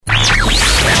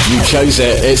You chose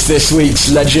it. It's this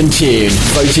week's Legend Tune,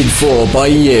 voted for by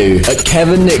you at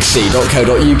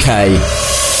kevinnixie.co.uk.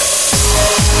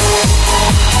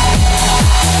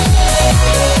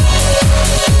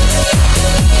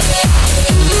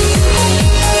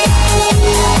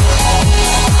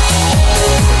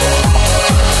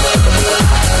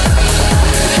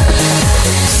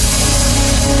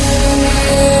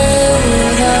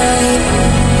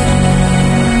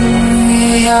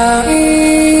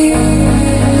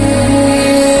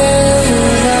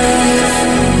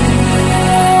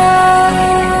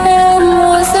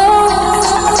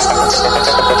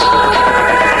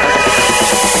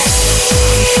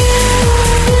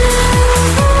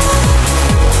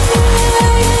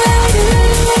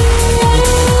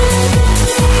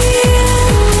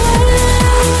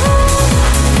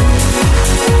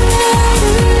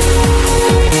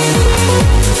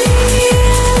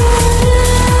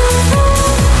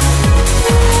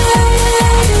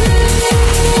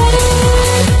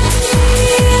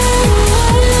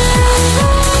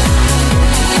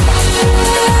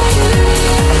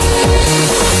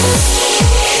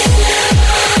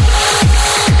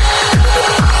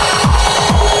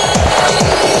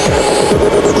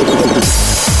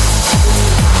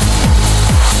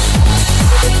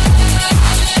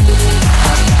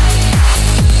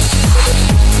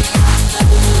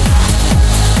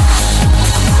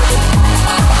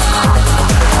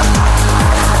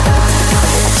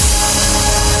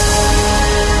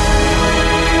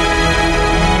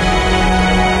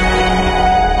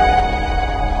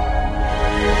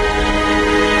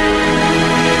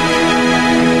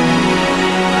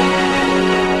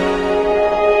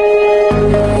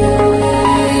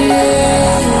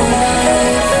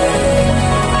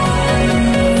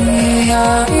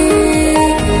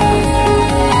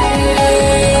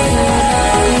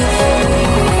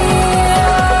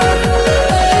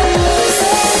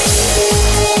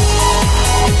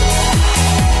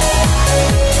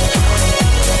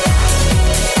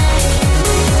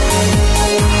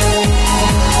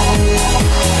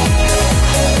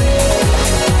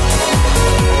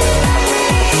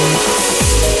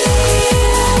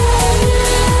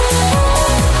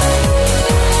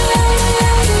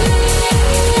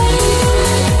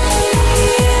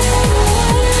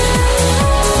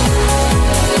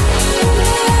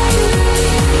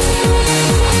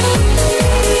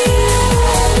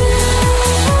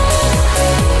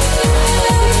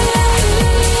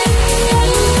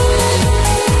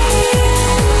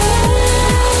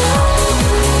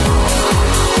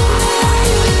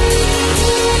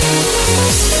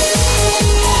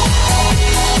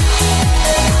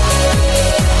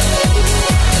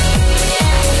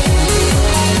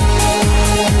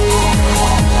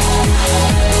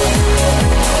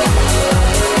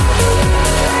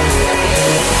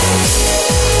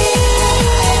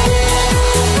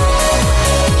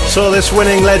 So this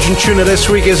winning Legend Tuner this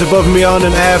week is Above and Beyond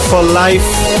and Air for Life.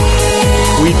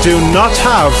 We do not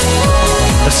have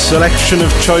a selection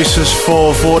of choices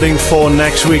for voting for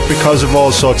next week because of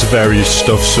all sorts of various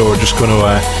stuff, so we're just going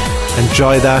to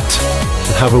enjoy that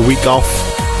and have a week off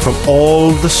from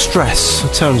all the stress.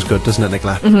 It sounds good, doesn't it,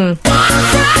 Nicola? Mm-hmm.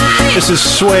 This is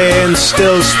Sway and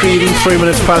Still Speeding, 3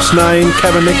 minutes past 9.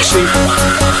 Kevin Nixie.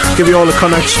 Give you all the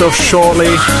Connect stuff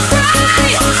shortly.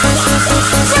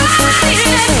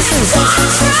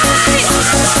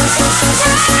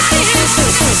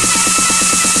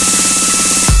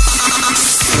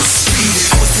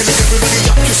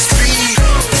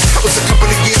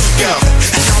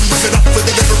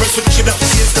 Switching up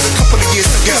years than a couple of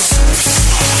years ago.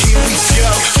 Here we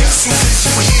go. Soon as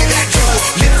you hear that go,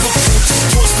 Liverpool to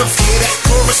Portsmouth, hear that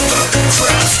chorus, the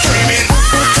crowd screaming.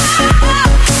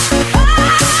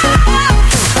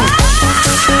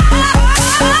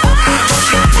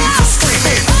 People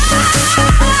screaming.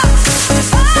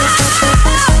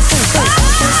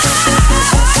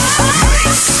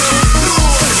 Make some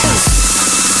noise.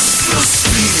 Still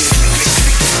speeding.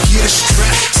 Get a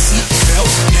strap, seatbelt,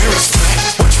 nearest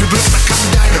back. We blow like I'm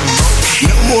dynamo.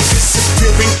 No more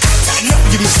disappearing. I know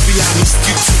you must be, I missed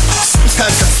you too.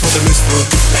 Sometimes that's what the mist will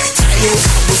do. Like tired,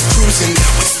 I was cruising.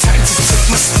 Now it's time to take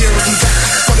my steering back.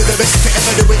 One of the best to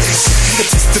ever do it. The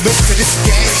testament to this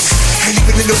game. And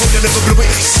even in the road, I never blew it.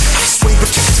 I swing,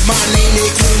 protect my lane. They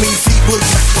call me Fleetwood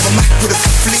Mac with a Mac with a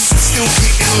fleet. Still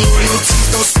getting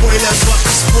royalties. No spoilers, but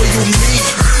I spoil me.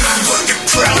 But the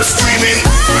crowd is screaming.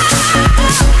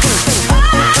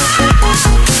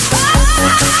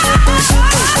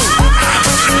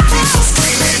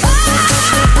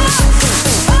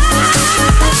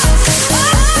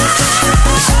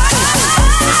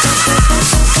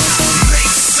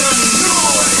 Make some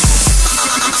noise.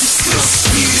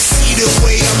 See the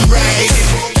way I'm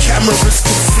cameras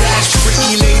can flash.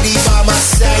 Pretty lady by my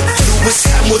side, Lewis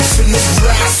Hamilton of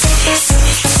rap.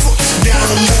 Foot down,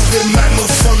 I'm moving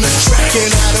mammoth on the track, and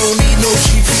I don't need no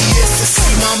GPS to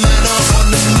see my man out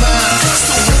on the map.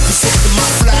 Still representing my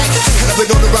flag, and I've been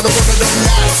all around the world and I'm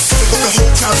not. Got the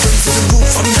whole town raising the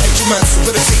roof, I'm Nigel man, so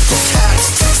better take your cats.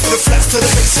 To the flats, to the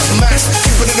base of mass.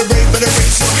 Keep it in the rain, better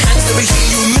raise your hands, let me hear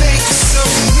you make some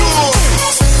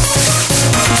noise.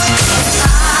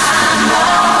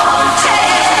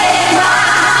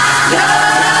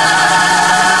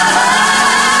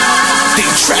 They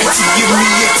tried to give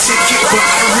me a ticket, but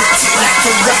I ripped it like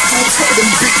a raffle. Tell them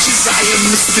bitches I am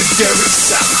Mr. Derek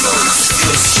Sacco.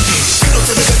 Pedal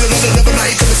to the middle of the level,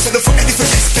 I ain't gonna settle for anything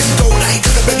less than gold. I ain't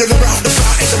gonna bend it around the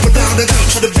bar, end up and down and out.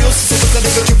 Try to build some sort of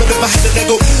level, keep it in my head and I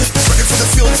go running from the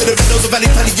field to the meadows of Valley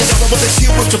Valley. You know I wanna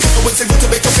heal with Jamaica, was able to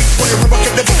make a big boy. Rock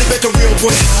in the valley, make a real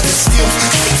boy. Hard as steel,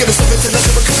 I ain't gonna stop until I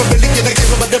never come a million. I gave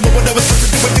him a demo when I was supposed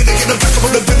to do a dinner. Get a back up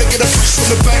on the villain, get a push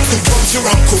from the back. Who bombs your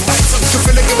uncle? Right, I'm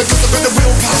feeling it because I'm in the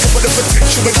real power. With the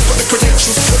potential, and I got the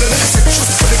credentials. Put in the essentials,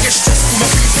 but I get stressed from my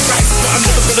beefy rights. But I'm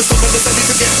never gonna stop unless I need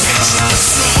to get pension.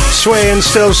 Swaying,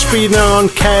 still speeding on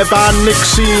Care by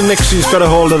Nixie. Nixie's got a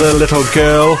hold of the little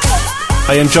girl.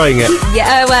 Are you enjoying it?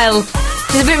 Yeah, well,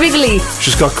 she's a bit wriggly.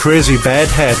 She's got crazy bed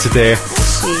hair today.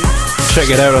 Check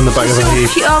it out on the back of her head.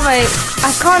 Oh my,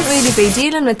 I can't really be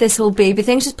dealing with this whole baby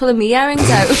thing. She's pulling me earrings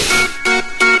out.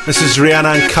 This is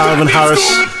Rihanna and Calvin Harris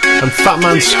and Fat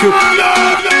Man Scoop.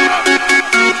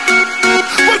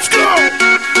 Let's go!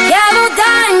 Yellow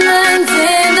diamonds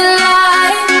in the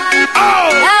light.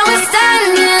 Now we're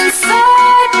standing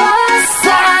side by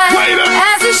side.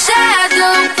 As a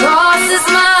shadow crosses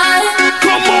mine.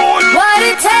 Come on! What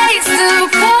it takes to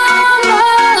come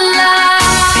alive.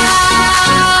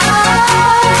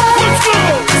 Let's go!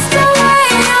 It's the way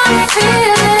I'm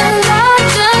feeling, I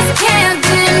just can't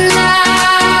deny.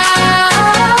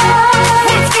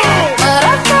 Let's go! But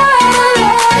I gotta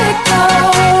let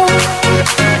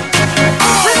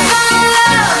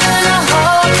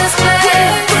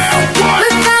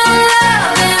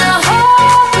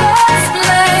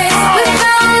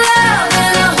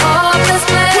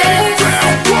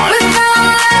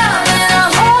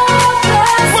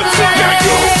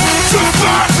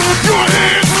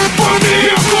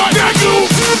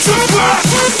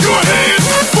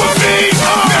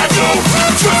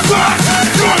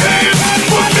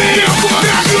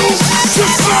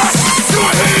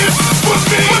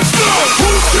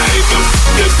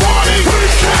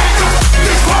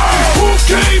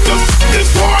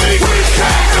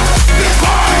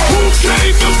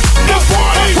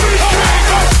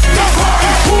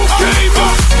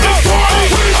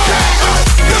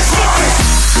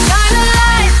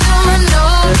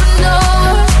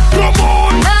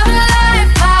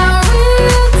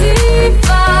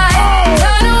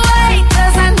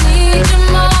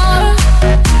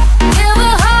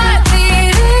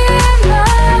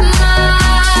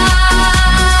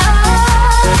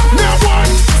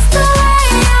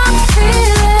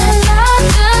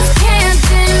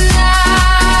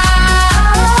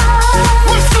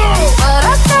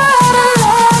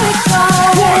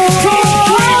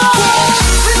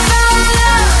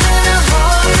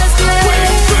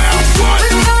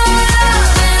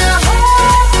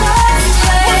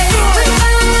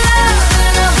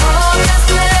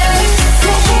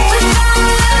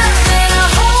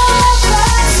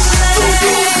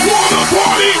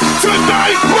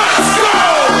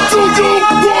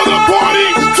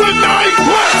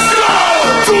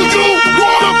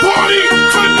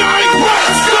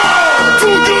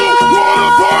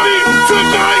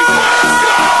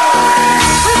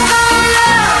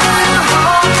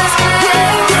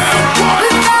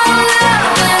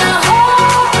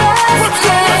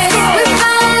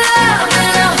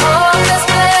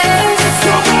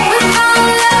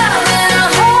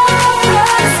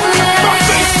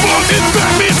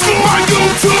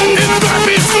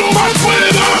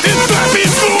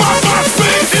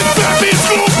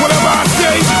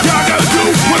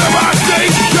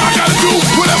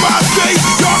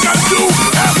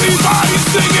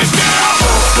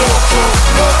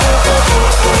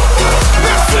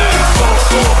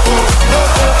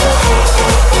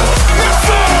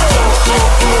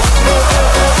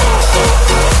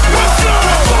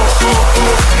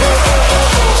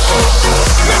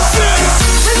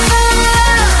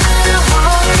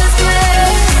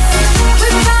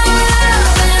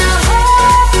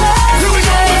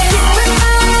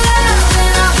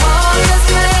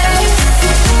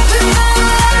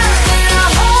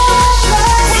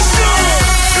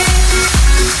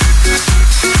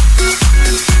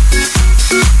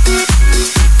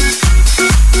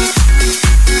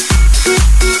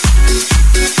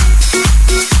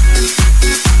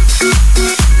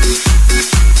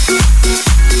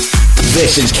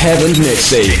Kev and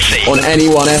Nixie on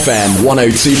Anyone FM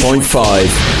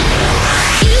 102.5.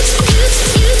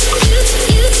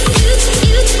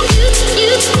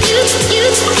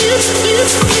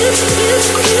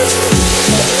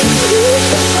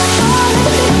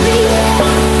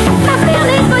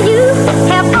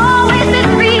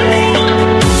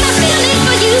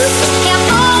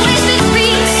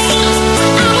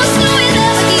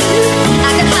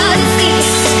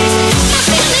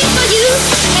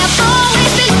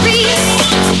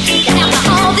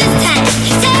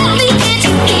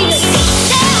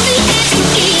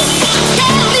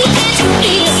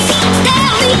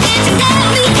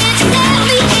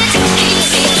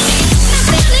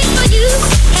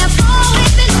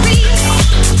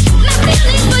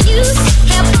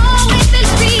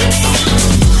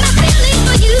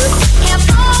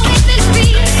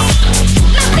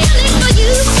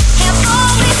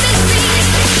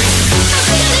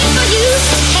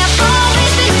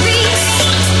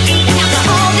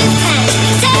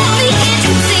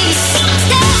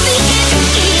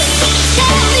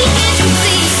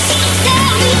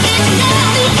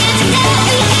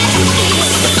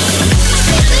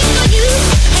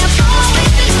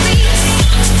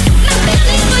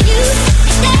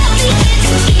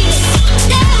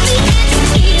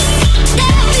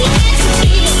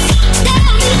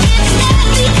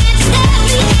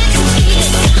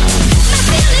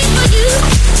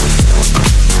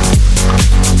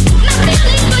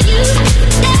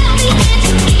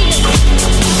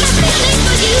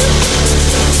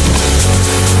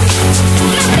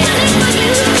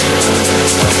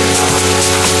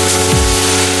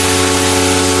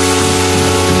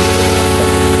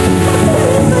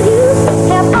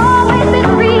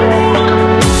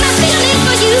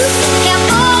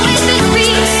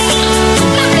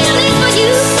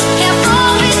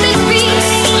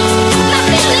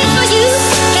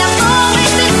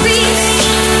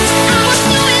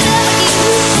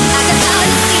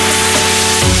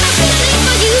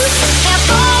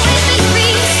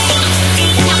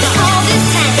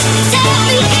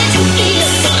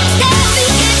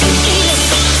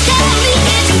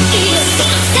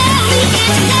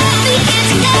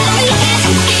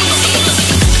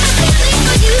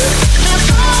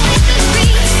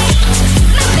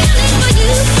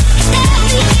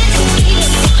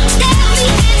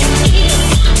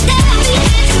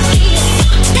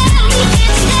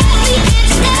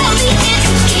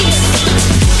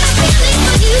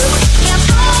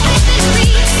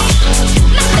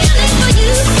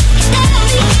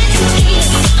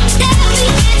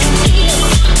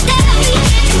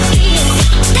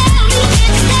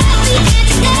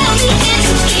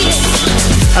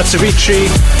 Avicii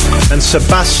and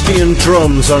Sebastian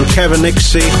drums on Kev and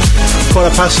Nixie.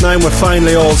 9:15, we're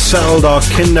finally all settled. Our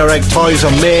Kinder Egg toys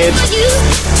are made.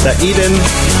 They're eating.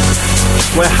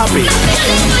 We're happy.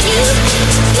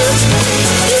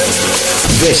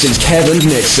 This is Kev and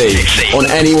Nixie on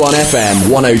Anyone FM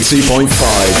 102.5.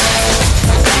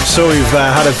 So we've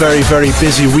had a very, very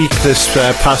busy week this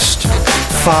past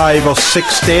 5 or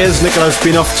 6 days. Nicola's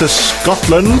been off to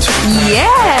Scotland.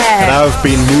 Yeah. And I've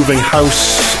been moving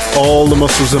house. All the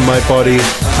muscles in my body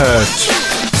hurt.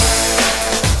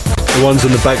 The ones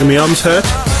on the back of my arms hurt.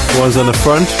 The ones on the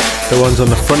front. The ones on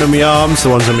the front of my arms. The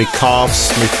ones on my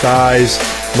calves, my thighs,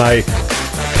 my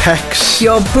pecs.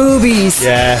 Your boobies.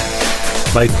 Yeah.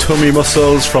 My tummy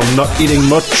muscles from not eating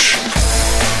much.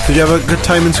 Did you have a good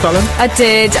time in Scotland? I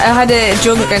did. I had a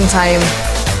drunken time.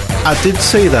 I did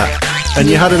see that. And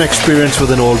you had an experience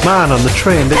with an old man on the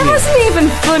train, didn't It you? wasn't even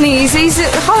funny. He's a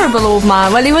horrible old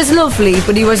man. Well, he was lovely,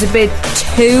 but he was a bit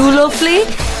too lovely.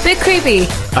 Bit creepy.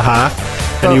 Uh-huh.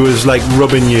 And he was like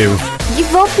rubbing you. You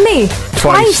rubbed me.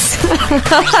 Twice.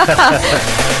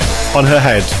 On her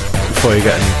head before you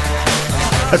get in.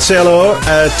 Let's say hello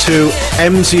to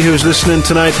MZ who's listening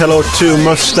tonight. Hello to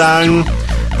Mustang.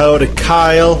 Hello to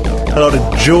Kyle. Hello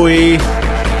to Joey.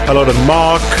 Hello to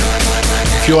Mark.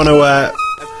 If you want to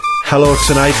hello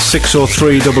tonight,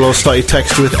 603-00 start your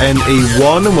text with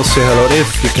NE1 and we'll say hello to you.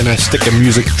 If you can stick a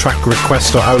music track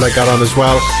request or out like that on as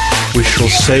well, we shall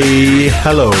say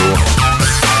hello.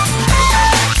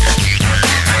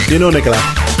 You know, Nicola,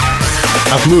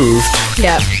 I've moved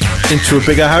into a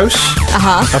bigger house.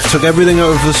 I've took everything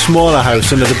out of the smaller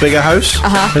house into the bigger house,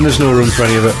 and there's no room for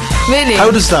any of it. Really?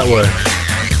 How does that work?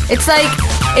 It's like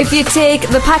if you take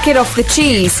the packet off the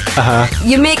cheese,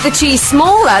 you make the cheese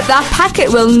smaller, that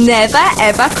packet will never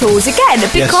ever close again.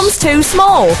 It becomes too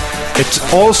small. It's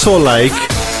also like,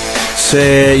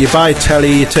 say, you buy a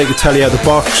telly, you take a telly out of the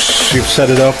box, you've set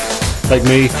it up, like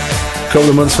me. A couple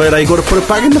of months later, you got to put it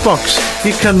back in the box.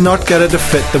 You cannot get it to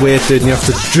fit the way it did, and you have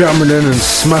to jam it in and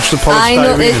smash the polystyrene. I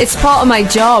know, it's part of my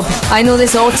job. I know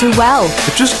this all too well.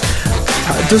 It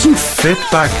doesn't fit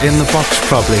back in the box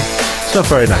properly. It's not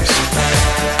very nice.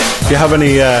 If you have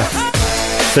any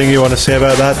thing you want to say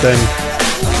about that, then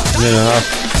I'm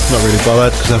not really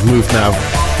bothered because I've moved now.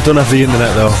 I don't have the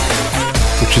internet though,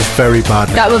 which is very bad.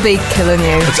 That would be killing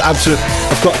you. It's absolute.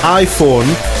 I've got iPhone,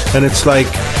 and it's like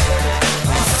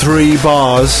 3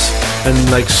 bars.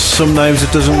 And like sometimes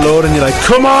it doesn't load and you're like,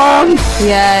 come on!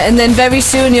 Yeah, and then very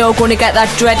soon you're going to get that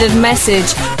dreaded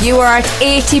message. You are at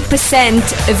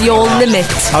 80% of your limit.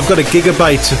 I've got a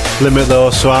gigabyte limit though,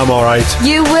 so I'm alright.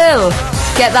 You will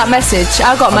get that message.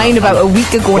 I got mine about a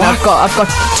week ago, and I've got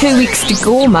 2 weeks to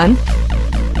go, man.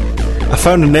 I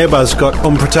found a neighbour's got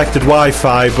unprotected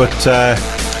Wi-Fi, but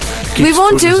we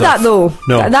won't do that though.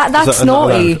 No, that's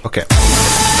naughty. Okay.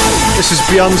 This is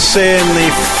Beyonce and the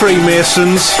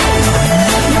Freemasons,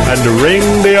 and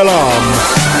Ring the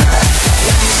Alarm.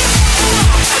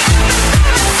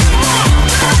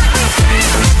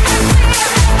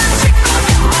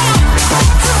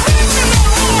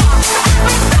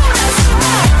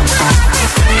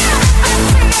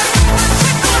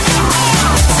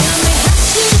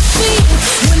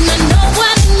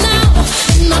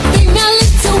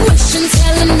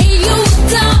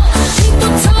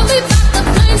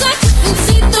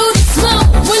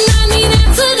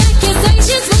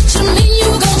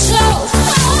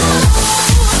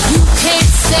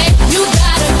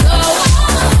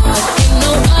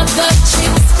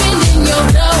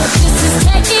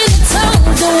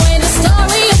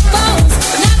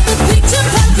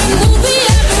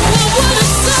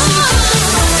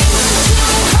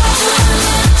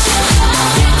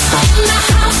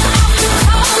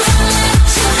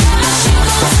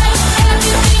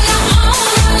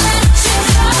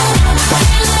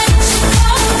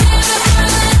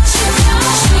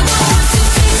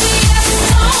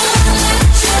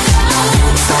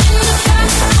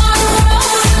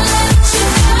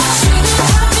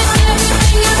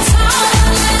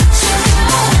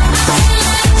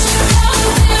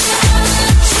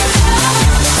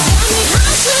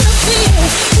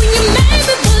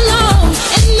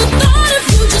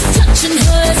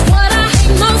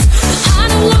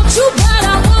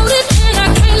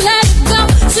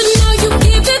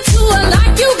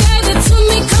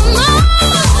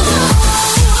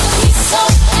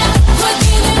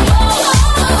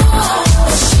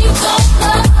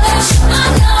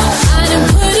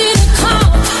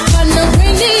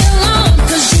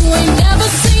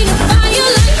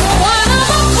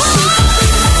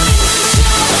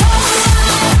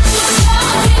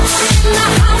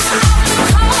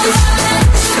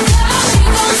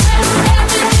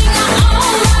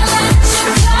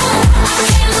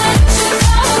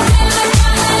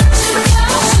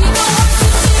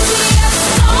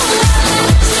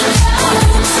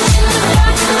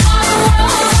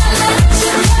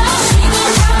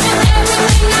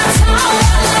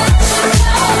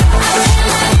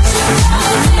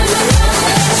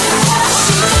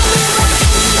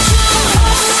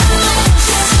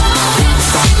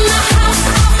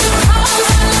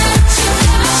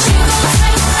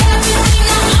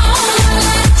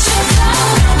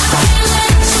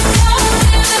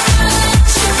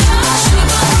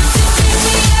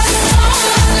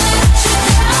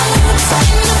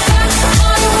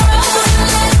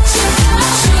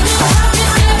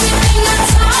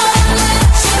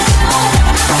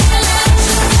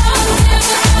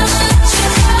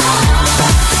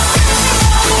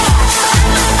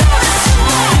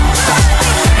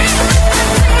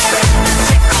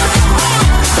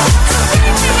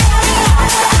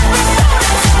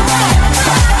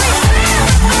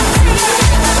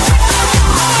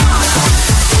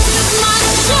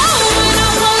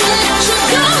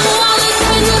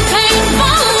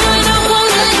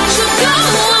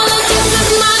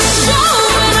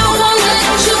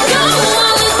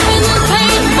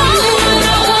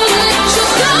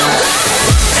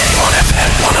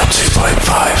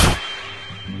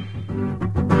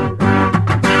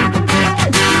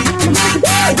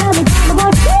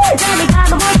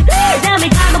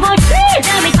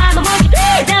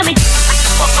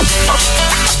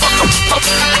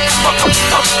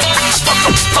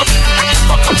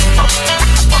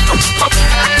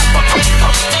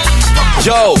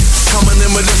 Yo, coming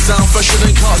in with a sound fresher than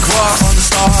cut grass. On the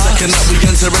stars, second up we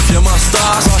enter if you must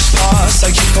start. Rush stars,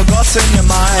 like you've forgotten your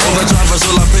mind. All the drivers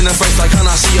all up in the face like, can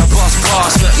I see a bus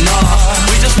pass? But nah,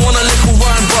 we just want a little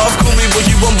wine, bruv. Call me what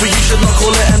you want, but you should not call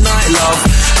it a night, love.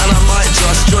 And I might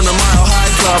just join a Mile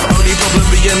High Club. Only problem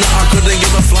being that I couldn't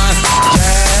give a flying.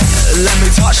 Yeah, let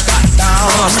me touch back down.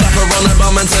 Slap her on the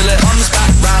bum until it comes back.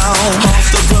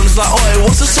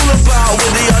 What's this all about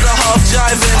with the other half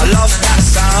jiving? I love that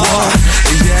sound. What?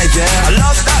 Yeah, yeah. I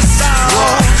love that sound.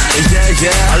 What? Yeah,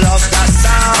 yeah. I love that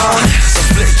sound. So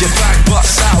flick your back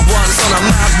butts out once on a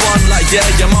mad one, like yeah,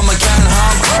 your mama can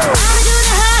hum. Mama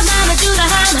do the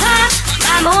hum, hum.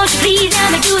 Mama, won't you please let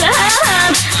me do the hum,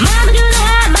 hum. Mama do the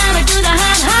hum, mama do the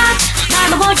hum, hum.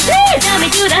 Mama, won't you please let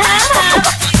me do the hum, hum.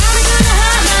 Mama do the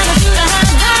hum, mama do the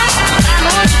hum, hum.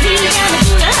 Mama, won't you please let me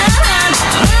do the hum, hum.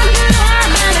 Mama do the hum,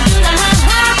 mama do the hum,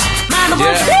 hum. Mama,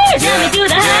 won't you please let me do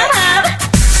the hum, hum.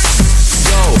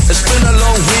 Yo, it's been a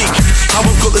long week. How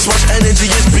I've got this much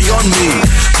energy is beyond me.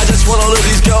 I just want all of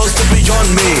these girls to be on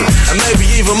me, and maybe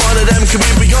even one of them could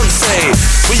be Beyonce.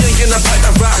 We ain't gonna pack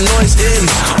that rap noise in,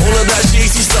 all of that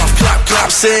cheesy stuff, clap,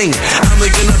 clap, sing. And we're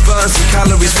gonna burn some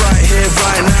calories right here,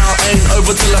 right now. Ain't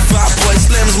over till a fat boy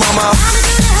slims, mama. Mama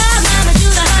do the hum, mama do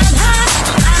the hum, hum.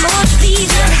 Mama, won't you please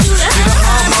let me do the hum,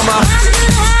 hum. mama. Mama do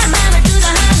the hum, mama do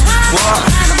the hum, hum. What?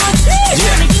 Mama, won't you please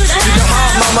let me do the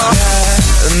hum, hum. mama.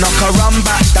 Knock her run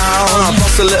back down.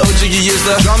 Bust a little jiggy, use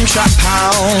the drum track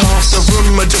pound. Half the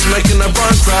room are just making a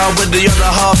run crowd with the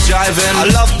other half jiving. I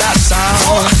love that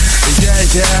sound. Yeah,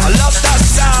 yeah. I love that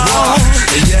sound.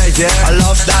 Yeah, yeah. I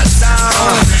love that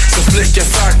sound. So flick your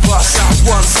fat butts out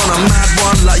once on a mad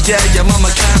one, like yeah, your mama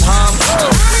can hum.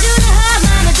 Mama do the hum,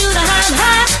 mama do the hum,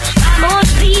 hum. Mama, won't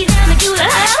you please let me do the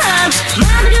hum, hum.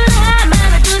 Mama do the hum,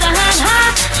 mama do the hum,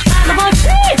 hum. Mama, won't you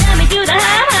please let me do the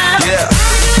hum, hum. Yeah.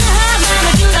 Mama do the hum,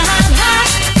 mama do the hum, hum.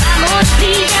 Mama, won't you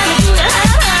please let me do the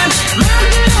hum, hum. Mama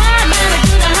do the hum, mama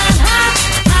do the hum, hum.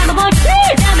 Mama, won't you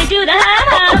please let me do the hum,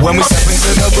 hum. When we step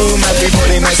into the room,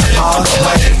 everybody makes a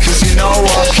pathway. Cause you know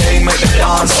what came, make the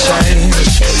dance change.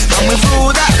 And we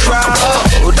rule that crowd,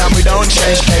 and we don't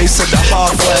change pace at the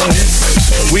halfway.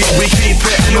 We keep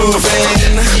it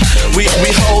moving. We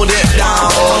hold it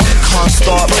down. Can't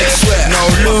stop, big sweat, no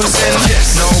losing.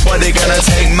 Nobody gonna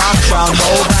take my crown.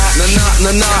 Hold back.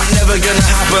 Nah, never gonna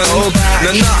happen. Hold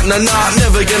back. Nah,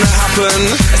 never gonna happen.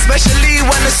 Especially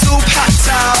when it's all packed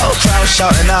out, crowd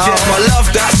shouting out. Yeah, I love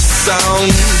that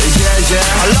sound. Yeah, yeah.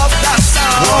 I love that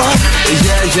sound. What?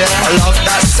 Yeah, yeah. I love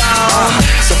that sound.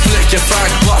 So flick your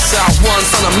fat butts out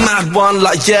once on a mad one,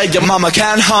 like yeah, your mama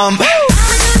can hum. Mama do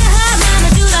the hum, mama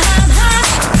do the hum, hum.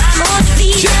 Mama, won't you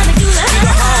please let me do the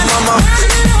hum, hum. mama. Mama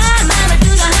do the hum, mama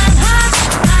do the hum, hum.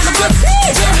 Mama, won't you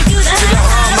please let me do the hum,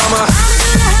 hum. mama. Mama do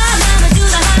the hum, mama do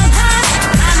the hum, hum.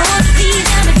 Mama, won't you please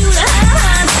let me do the hum,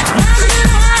 hum. Mama do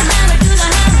the hum, mama do the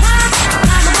hum, hum.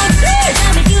 Mama, won't you please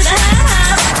let me do the hum,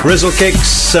 hum. Rizzle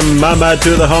Kicks and Mama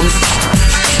Do the Hump.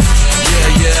 Yeah,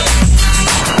 yeah.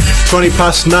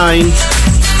 9:20.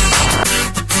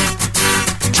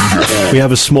 We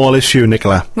have a small issue,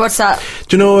 Nicola. What's that?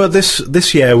 Do you know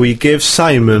this year we gave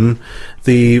Simon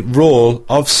the role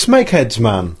of Smegheads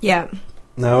Man? Yeah.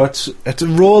 Now, it's a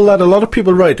role that a lot of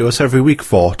people write to us every week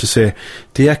for, to say,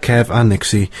 "Dear Kev and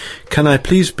Nixie, can I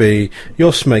please be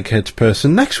your Smegheads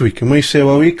person next week?" And we say,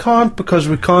 well, we can't, because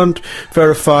we can't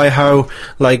verify how,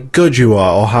 like, good you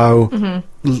are, or how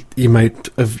you might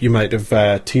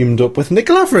have teamed up with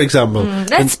Nicola, for example.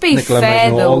 Let's And be Nicola fair,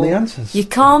 might know all though. the answers. You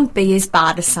can't be as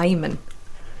bad as Simon.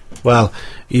 Well,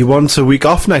 he wants a week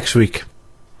off next week.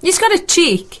 He's got a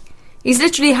cheek. He's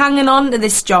literally hanging on to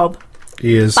this job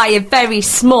He is. by a very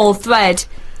small thread.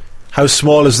 How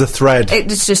small is the thread?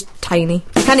 It's just tiny.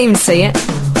 You can't even see it.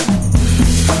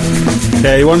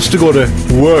 Yeah, he wants to go to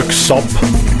Worksop.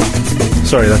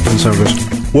 Sorry, that didn't sound good.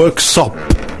 Worksop.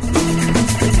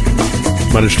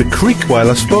 Managed to creak while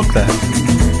I spoke there.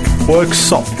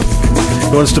 Worksop.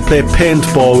 He wants to play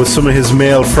paintball with some of his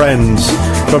male friends.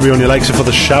 Probably only likes it for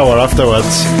the shower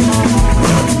afterwards.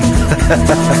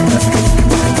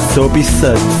 So be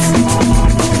suds.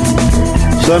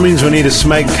 So that means we need a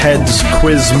Smegheads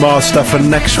quiz master for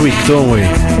next week, don't we?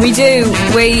 We do.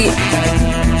 We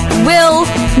will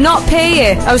not pay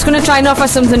you. I was going to try and offer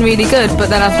something really good, but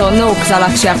then I thought no, because I'll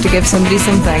actually have to give somebody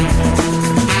something.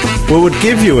 We would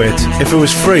give you it if it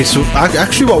was free. So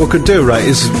actually what we could do, right,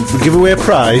 is we give away a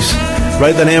prize,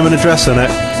 write the name and address on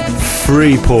it,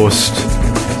 free post.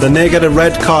 Then they get a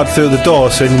red card through the door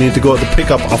saying you need to go to the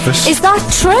pickup office. Is that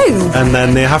true? And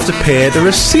then they have to pay to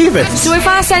receive it. So if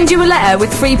I send you a letter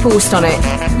with free post on it,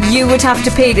 you would have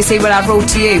to pay to see what I wrote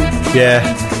to you? Yeah.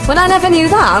 Well, I never knew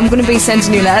that. I'm going to be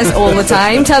sending you letters all the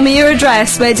time. Tell me your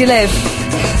address. Where do you live?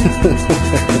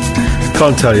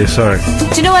 Can't tell you, sorry.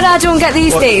 Do you know what I don't get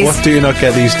these days? What do you not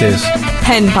get these days?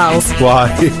 Pen pals. Why?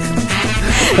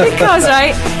 Because,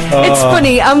 right, it's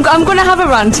funny. I'm going to have a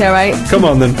rant here, right? Come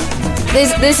on then.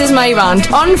 This is my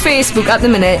rant. On Facebook at the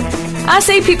minute, I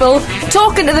see people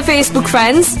talking to the Facebook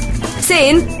friends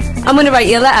saying, I'm going to write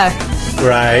you a letter.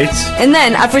 Right. And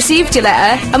then I've received your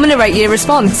letter, I'm going to write you a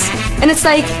response. And it's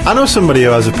like, I know somebody who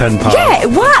has a pen pal. yeah,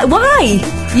 why?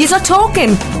 You're talking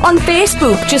on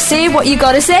Facebook, just say what you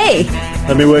got to say.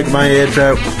 Let me work my age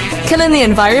out. Killing the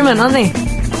environment, aren't they?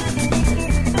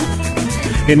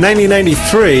 In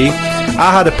 1993,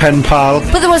 I had a pen pal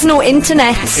But there was no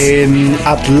internet. in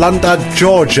Atlanta,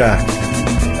 Georgia.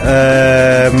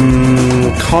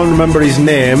 Can't remember his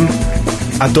name.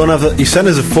 I don't have. He sent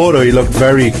us a photo. He looked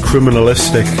very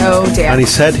criminalistic. Oh dear. And he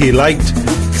said he liked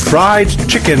fried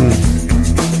chicken.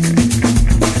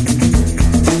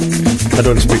 I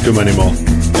don't speak to him anymore.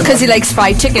 Because he likes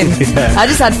fried chicken. Yeah. I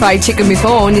just had fried chicken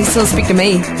before and he still speak to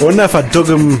me. I wonder if I dug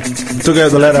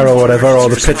out the letter or whatever, or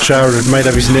the picture, it might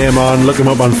have his name on, look him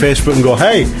up on Facebook and go,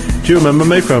 hey, do you remember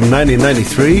me from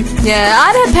 1993? Yeah,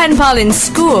 I had a pen pal in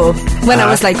school when I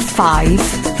was like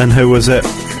 5. And who was it?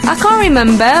 I can't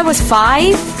remember, I was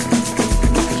 5.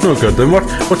 It's no good then.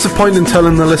 What's the point in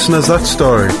telling the listeners that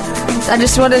story? I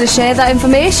just wanted to share that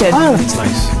information. Oh, that's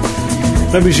nice.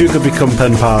 Maybe you could become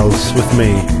pen pals with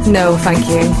me. No, thank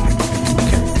you.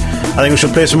 I think we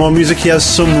should play some more music. Here's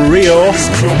some Rio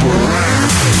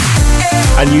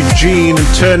and Eugene,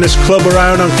 and turn this club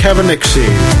around on Kevin Nixie.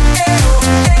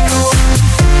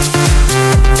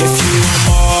 If you want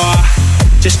more,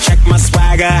 just check my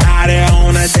swagger out there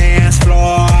on the dance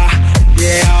floor.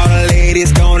 Yeah, all the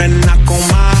ladies gonna knock on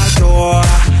my door.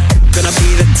 Gonna be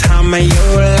the time of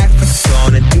your life. We're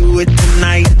gonna do it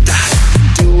tonight.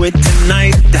 Do it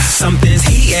tonight. Something's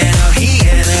heating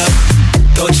up.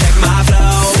 Go check my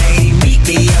flow. Hey, meet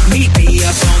me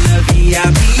up on the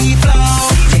VIP floor.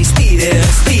 DJ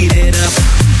speed it up.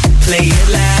 Play it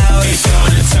loud. It's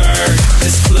gonna turn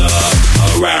this club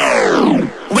around.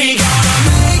 We gonna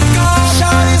make all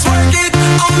shawty's work it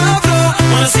on the floor.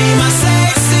 Wanna see my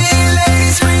sexy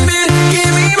ladies screaming,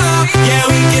 give me more. Yeah,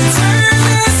 we can turn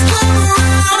this club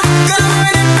around.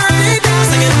 Gonna burn it down,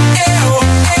 singing, ayo,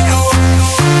 ayo,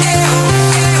 ayo,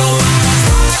 ayo.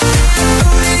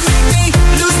 Booty make me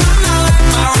lose my mind.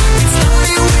 My rockets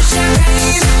loaded with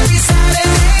champagne every Saturday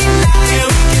night. Yeah,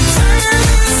 we can turn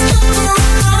this club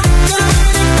around. Gonna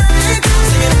burn it down,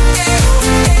 singing, ayo,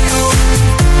 ayo,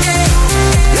 ayo.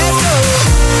 Let's go.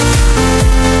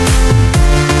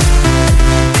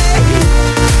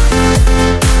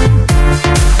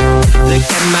 Look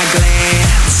at my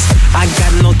glance. I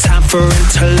got no time for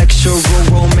intellectual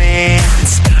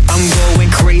romance. I'm going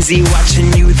crazy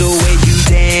watching you the way you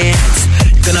dance.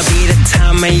 Gonna be the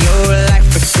time of your life.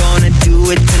 We're gonna do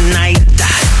it tonight.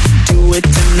 Do it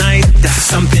tonight.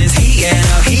 Something's heating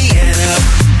up.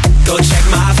 Go check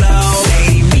my flow.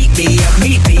 Hey, meet me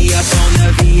up on the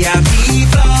VIP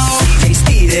floor.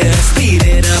 DJ speed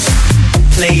it up.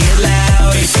 Play it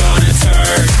loud. It's gonna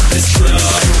turn this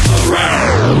club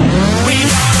around. We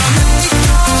gonna make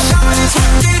all shawty's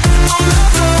work it on the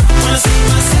floor. Wanna see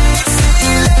my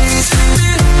sexy ladies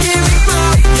screaming, give me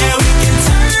more. Yeah, we can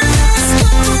turn this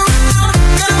club around.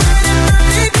 Gonna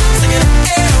burn it down, singing,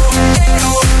 ayo,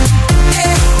 ayo, ayo,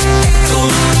 ayo.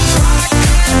 Rock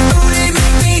that booty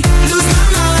make me lose my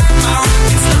mind. My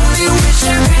rockets loaded with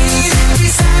champagne every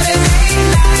Saturday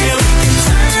night. Yeah, we can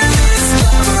turn this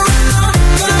club around.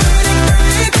 Gonna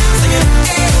burn it down, singing,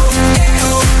 ayo, ayo,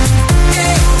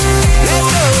 ayo. Let's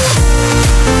go.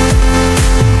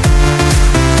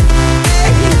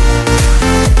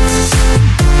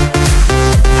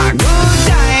 A good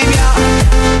time,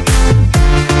 y'all.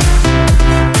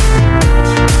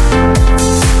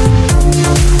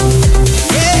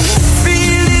 Yeah,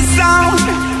 feel this sound.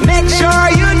 Make sure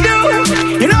you do.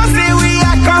 You know, say we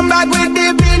are come back with the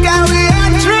big and we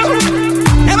are true.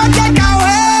 Never take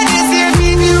away this here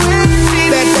give you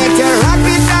anything. Better rock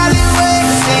it all the way,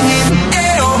 singing.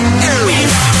 Ayo, ayo. We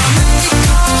gonna make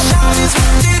all shawty's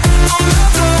work it on the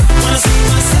floor. Wanna see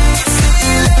my sexy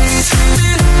ladies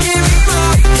screaming, give me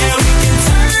more. Yeah, we can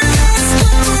turn this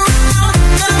club around.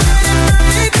 Gonna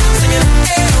burn it down, singing,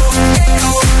 ayo, ayo,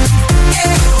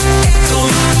 ayo,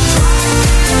 ayo.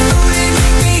 Booty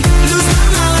make me lose my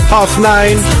mind.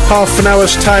 9:30, half an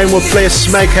hour's time, we'll play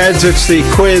Smegheads. It's the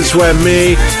quiz where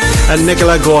me and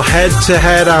Nicola go head to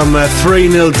head. I'm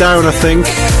 3-0 down, I think.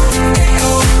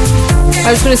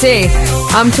 I was going to say,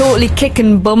 I'm totally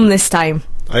kicking bum this time.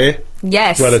 Are you?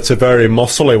 Yes. Well, it's a very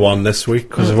muscly one this week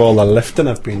because of all the lifting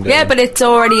I've been doing. Yeah, but it's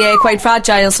already quite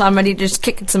fragile, so I'm ready to just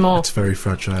kick it some more. It's very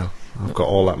fragile. I've got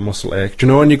all that muscle ache. Do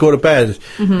you know when you go to bed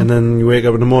and then you wake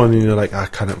up in the morning and you're like, I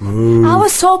can't move? I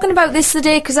was talking about this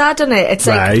today because I done it. It's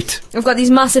Right. like I've got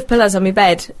these massive pillows on my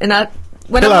bed, and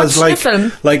when I Pillars, watch the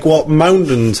film, like what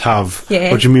mountains have. Yeah.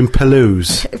 What do you mean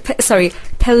pillows?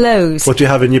 pillows. What do you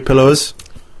have in your pillows?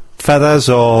 Feathers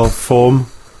or foam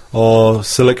or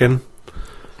silicon?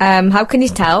 How can you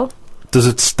tell? Does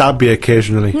it stab you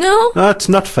occasionally? No. No, it's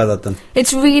not feathered then.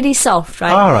 It's really soft,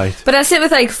 right? All right. But I sit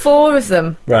with like 4 of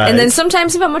them. Right. And then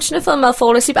sometimes if I'm watching a film, I'll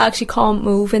fall asleep. I actually can't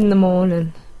move in the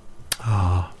morning.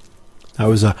 That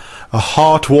was a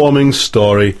heartwarming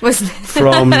story Wasn't it?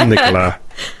 from Nicola.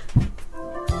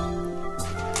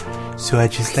 So I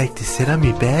just like to sit on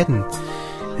my bed and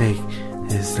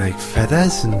there's like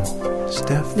feathers and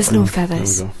stuff. There's no There we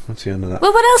feathers. go. That's the end of that.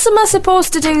 Well, what else am I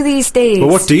supposed to do these days? But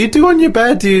what do you do on your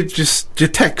bed? Do you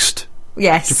text?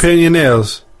 Yes. Do you paint your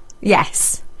nails?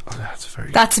 Yes. Oh, that's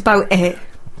very That's about it.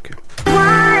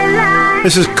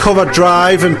 This is Cover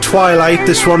Drive and Twilight.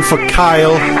 This one for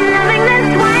Kyle.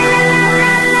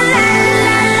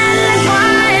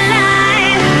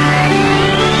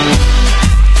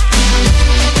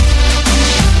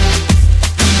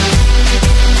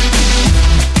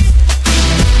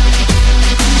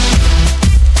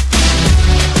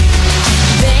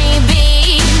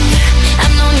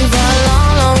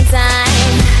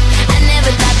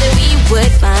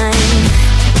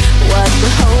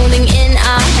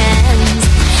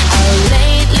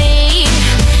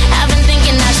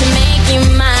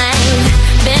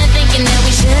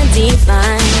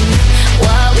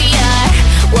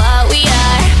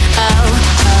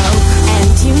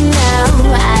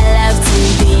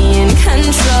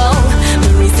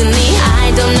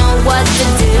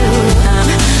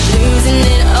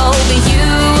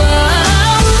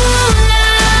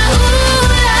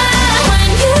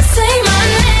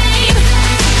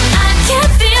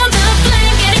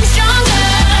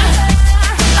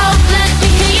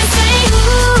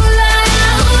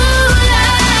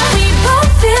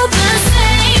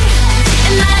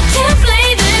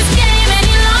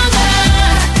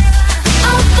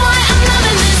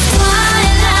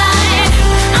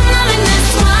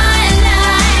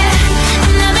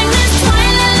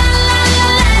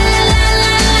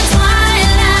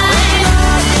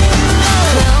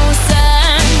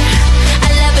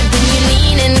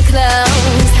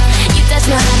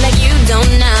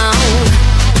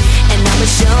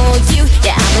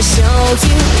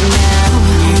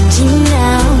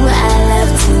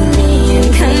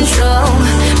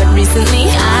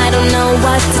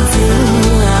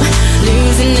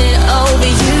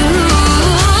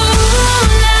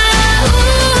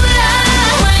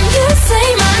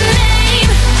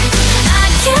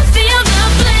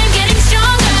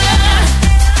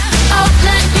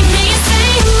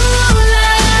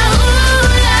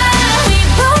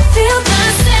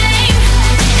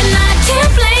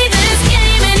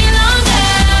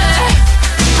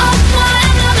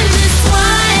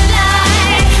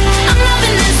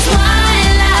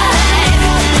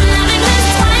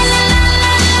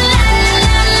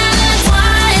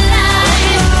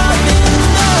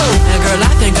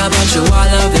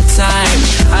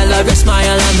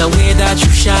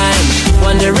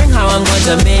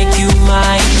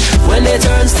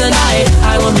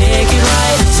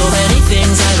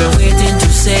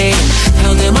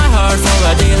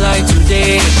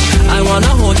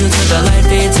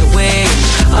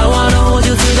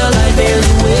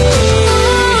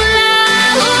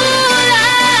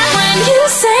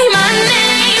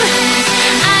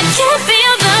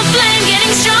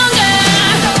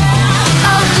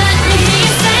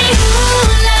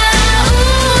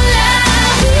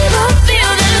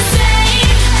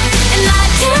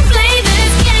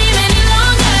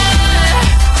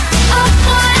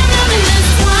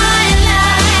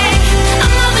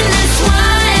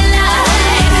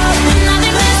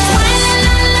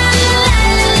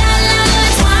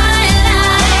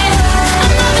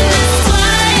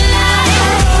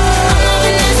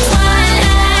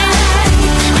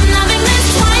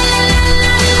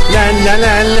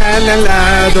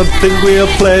 I don't think we'll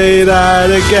play that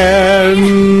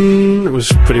again. It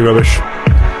was pretty rubbish.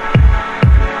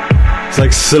 It's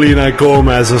like Selena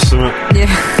Gomez or something.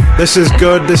 Yeah. This is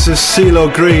good. This is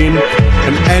CeeLo Green.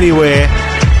 And anyway,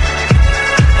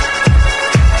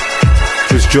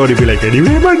 because Jody be like,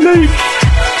 anyway, my night.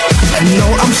 I know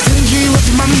I'm stingy with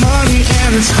my money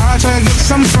and it's hard to get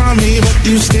some from me, but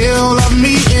you still love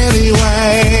me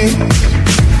anyway.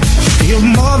 Your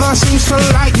mother seems to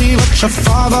like me, but your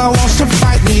father wants to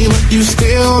fight me, but you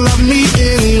still love me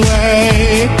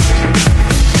anyway.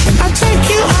 And I take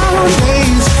you out on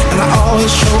dates, and I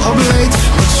always show up late,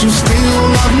 but you still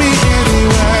love me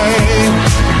anyway.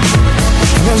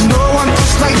 And there's no one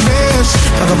else like this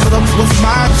that'll put up with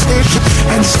my bitch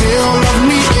and still love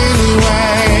me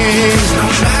anyway. No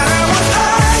matter what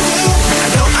I do, I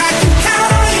know I can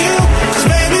count on you, 'cause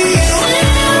baby you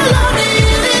still love me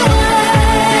anyway.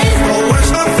 For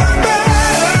worse or for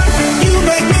better, you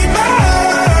make me better.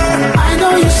 I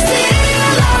know you still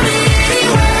love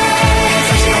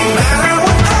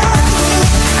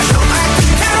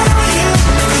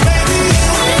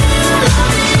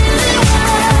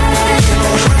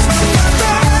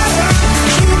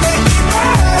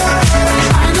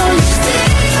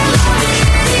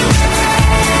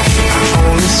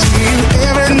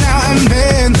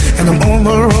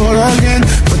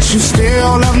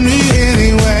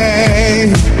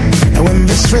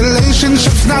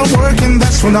relationship's not working,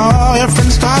 that's when all your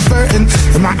friends start flirting.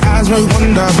 And my eyes may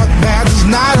wonder, but that is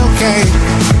not okay.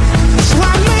 So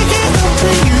I make it up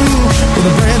to you with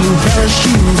a brand new pair of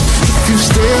shoes. If you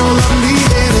still love me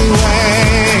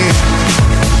anyway,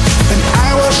 then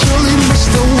I will surely miss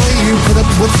the way you put up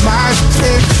with my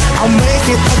shit. I'll make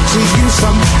it up to you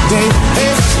someday.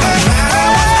 If I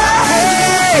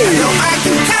know I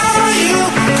can count on you,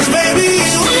 'cause baby you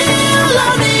still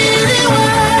love me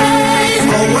anyway.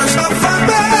 For worse or for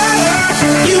better,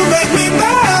 you make me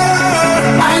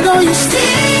better. I know you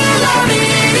still love me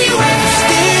anyway.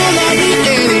 Still love me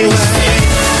anyway.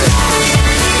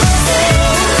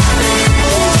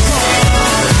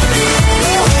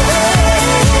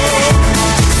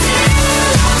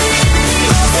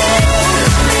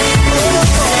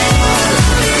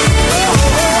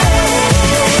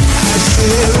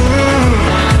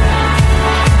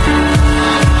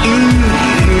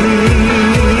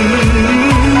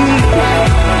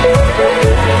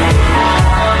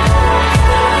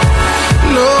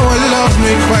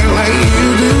 Quite like you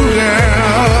do,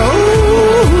 girl.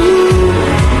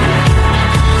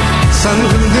 It's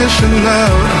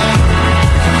unconditional,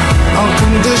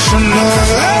 unconditional.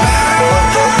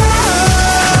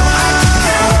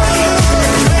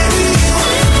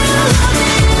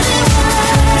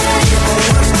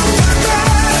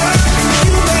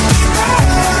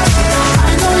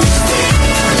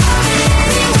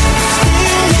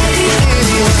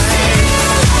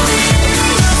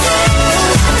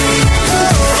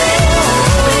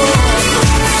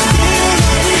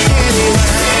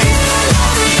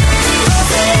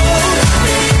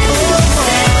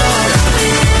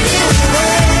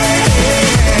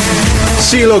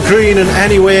 CeeLo Green and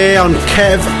Anyway on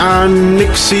Kev and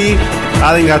Nixie.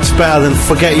 I think that's better than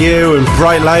Forget You and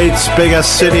Bright Lights, Bigger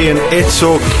City and It's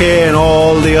Okay and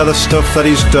all the other stuff that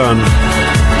he's done.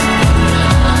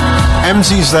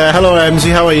 Emsy's there. Hello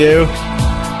Emsy, how are you?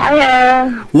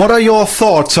 Hiya. What are your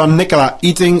thoughts on Nicola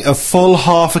eating a full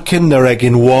half a Kinder Egg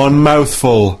in one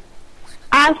mouthful?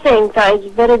 I think that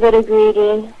is very, very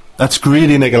greedy. That's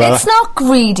greedy, Nicola. It's not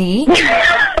greedy.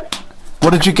 What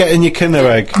did you get in your Kinder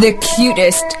Egg? The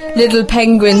cutest little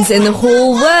penguins in the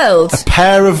whole world. A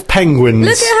pair of penguins.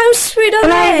 Look at how sweet are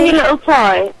Can I have they? your little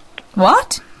toy?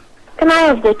 What? Can I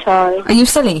have the toy? Are you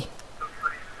silly?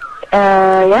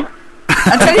 Yeah.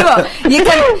 I'll tell you what, you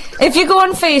can, if you go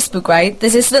on Facebook, right,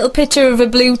 there's this little picture of a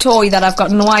blue toy that I've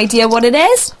got no idea what it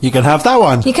is. You can have that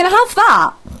one. You can have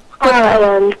that. Alright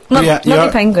then. Not, Yeah, not you're-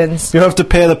 the penguins. You have to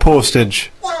pay the postage.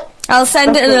 I'll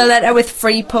send it in a letter with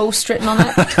free post written on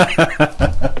it.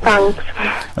 Thanks.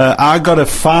 I got a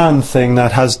fan thing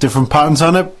that has different patterns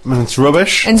on it, and it's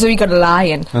rubbish. And so you got a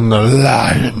lion. And a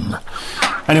lion.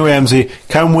 Anyway, Emsy,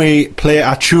 can we play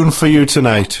a tune for you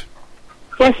tonight?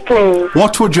 Yes, please.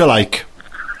 What would you like?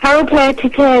 Can we play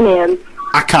Titanium?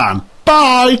 I can.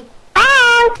 Bye!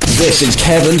 Bye! This is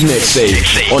Kevin Nixie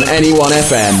on Anyone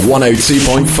FM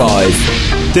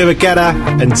 102.5. David Guetta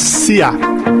and Sia.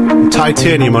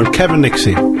 Titanium on Kevin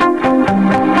Nixie.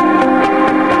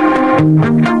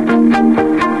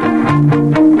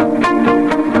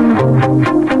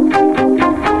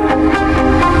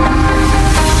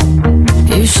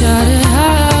 You shut it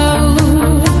out,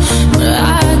 but I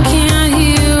can't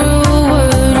hear a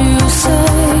word you say.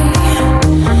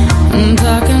 I'm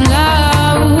talking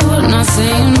loud, not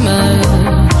saying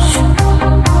much.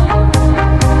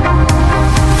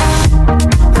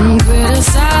 I'm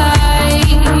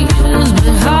criticized,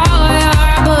 but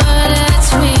how but it's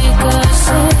weak to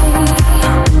say.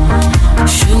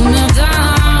 Shoot me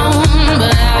down,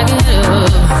 but I get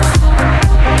up.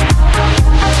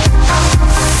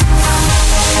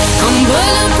 I'm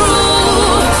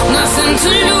bulletproof, nothing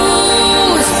to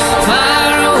lose.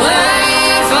 Far away,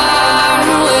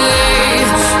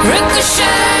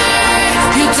 ricochet.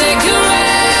 You take your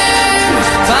aim.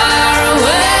 Far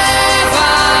away,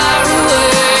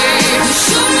 you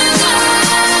shoot me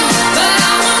down, but I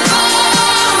won't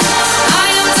fall. I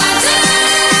am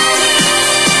titanium.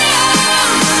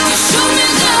 You shoot me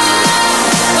down,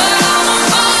 but I won't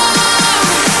fall.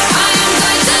 I am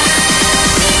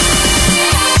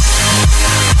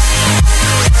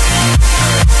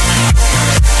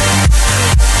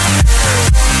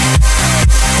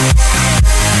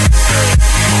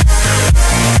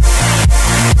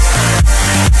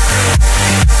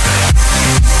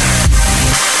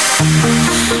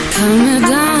Calm me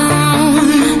down,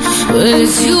 but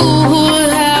it's you who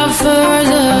have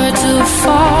further to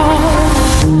fall.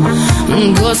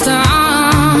 Ghost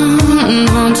town,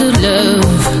 haunted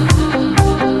love.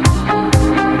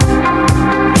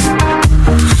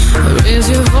 Raise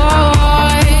your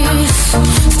voice,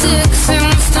 sticks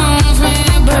and stones may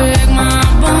break my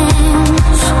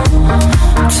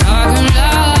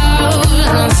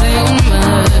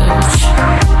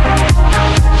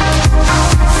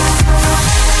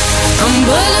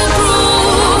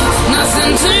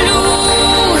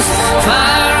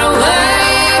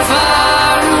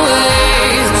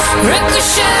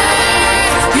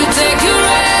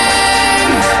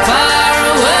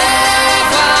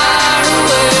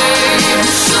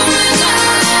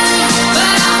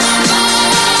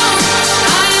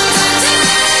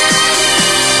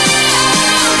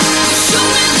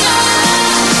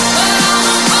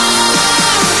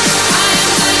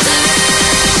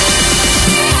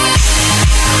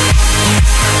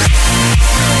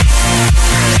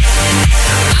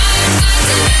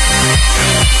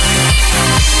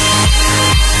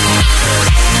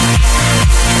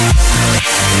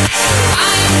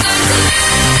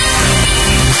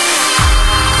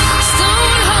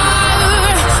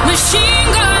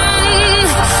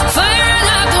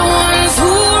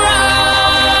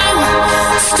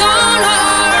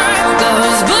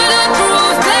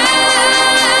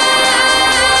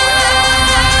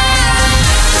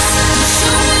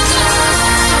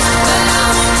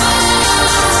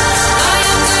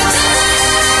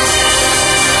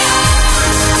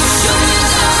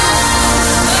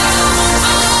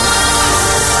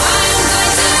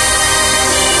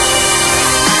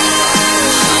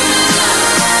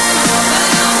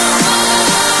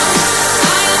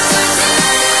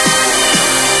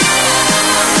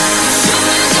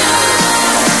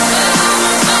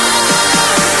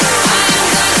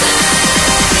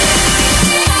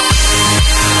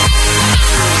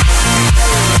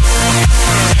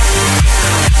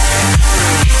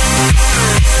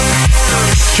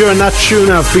During that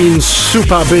tune, I've been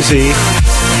super busy,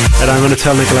 and I'm going to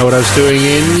tell Nicola what I was doing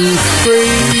in 3,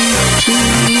 2,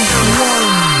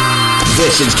 1.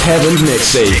 This is Kevin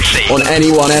Nixie on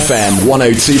Anyone FM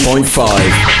 102.5.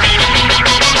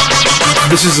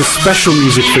 This is a special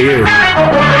music for you.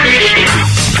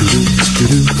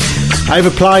 I've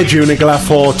applied you, Nicola,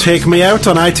 for Take Me Out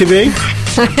on ITV.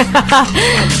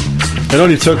 It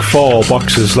only took 4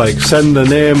 boxes, like send a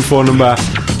name, phone number,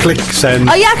 click send.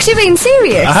 Are you actually being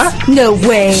serious? Uh-huh. No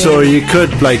way. So you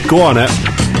could like go on it,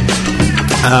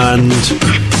 and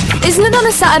isn't it on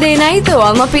a Saturday night though?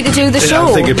 I'll not be to do the show.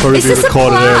 I think it'd probably Is be this a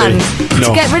recorded plan early. No.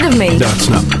 to get rid of me? No, it's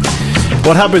not.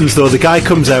 What happens though, the guy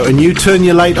comes out and you turn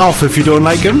your light off if you don't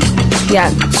like him.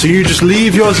 Yeah. So you just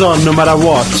leave yours on no matter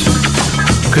what,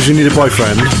 because you need a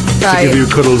boyfriend to give you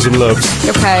cuddles and loves.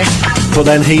 Okay. But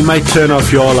then he might turn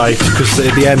off your light, because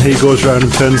at the end he goes round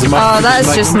and turns them off. Oh,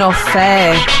 that's just not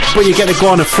fair. But you get to go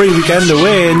on a free weekend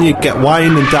away and you get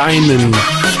wine and dine and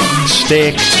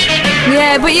steak.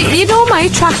 Yeah, but you know my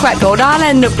track record. I'll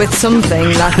end up with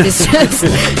something that is just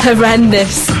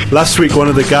horrendous. Last week one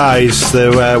of the guys, they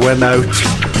went out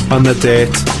on the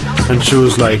date and she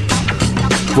was like,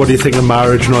 what do you think of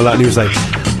marriage and all that? And he was like,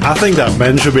 I think that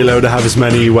men should be allowed to have as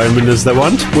many women as they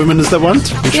want. And she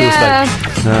was like,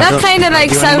 that kind of like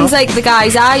sounds like the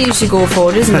guys I usually go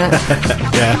for, doesn't it?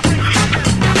 Yeah.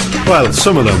 Well,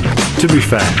 some of them, to be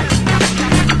fair.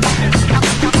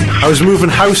 I was moving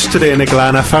house today, Nicola,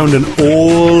 and I found an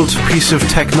old piece of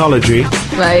technology.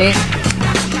 Right.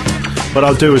 What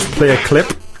I'll do is play a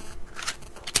clip.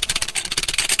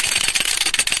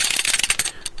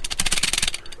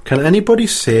 Can anybody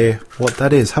say what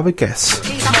that is? Have a guess.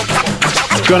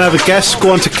 If you want to have a guess,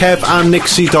 go on to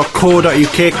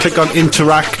kevandnixie.co.uk, click on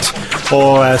interact,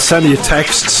 or send me a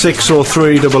text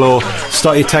 60300.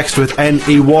 Start your text with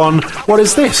NE1. What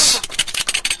is this?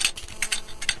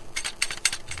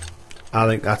 I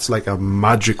think that's like a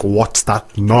magic what's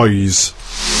that noise.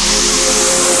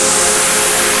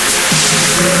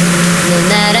 The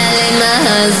night I laid my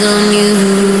eyes on you,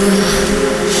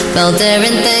 felt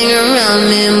everything around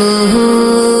me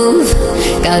move.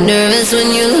 Got nervous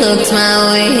when you looked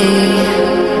my way,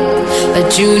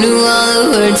 but you knew all the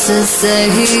words to say.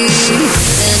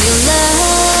 Then your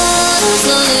love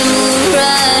slowly moved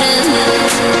right in.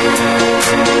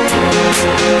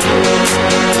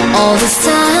 All this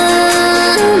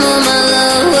time, all my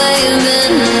love, where you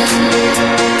been?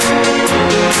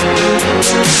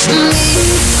 Me,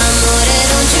 I'm more than,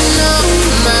 don't you know?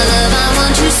 My love, I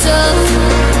want you so.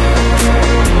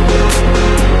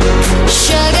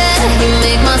 Sugar, you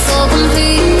make my soul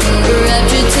complete. Your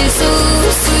rapture tastes so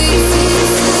sweet.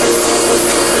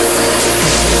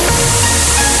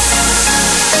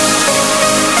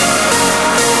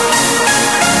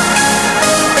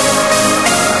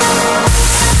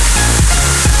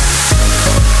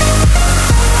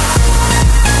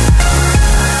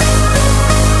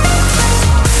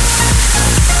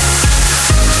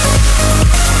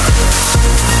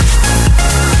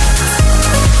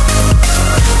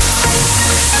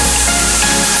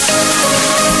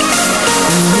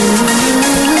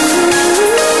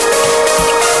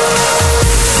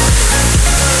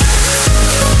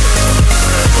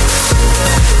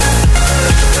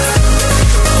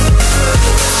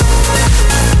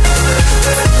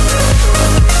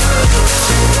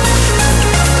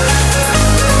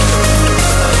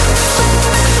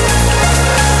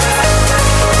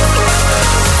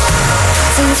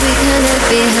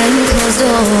 Behind closed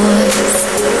doors,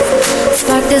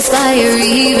 spark this fire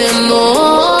even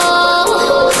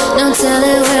more. No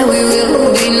telling where we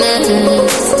will be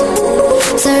next.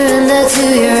 Surrender to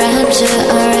your rapture,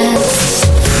 arrest.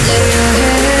 Lay your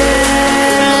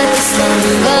head like the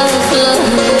slumber flow.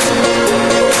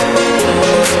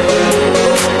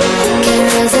 Can't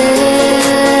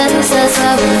resist, that's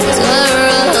how it's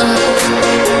wrong.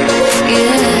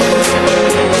 Yeah.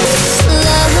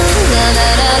 La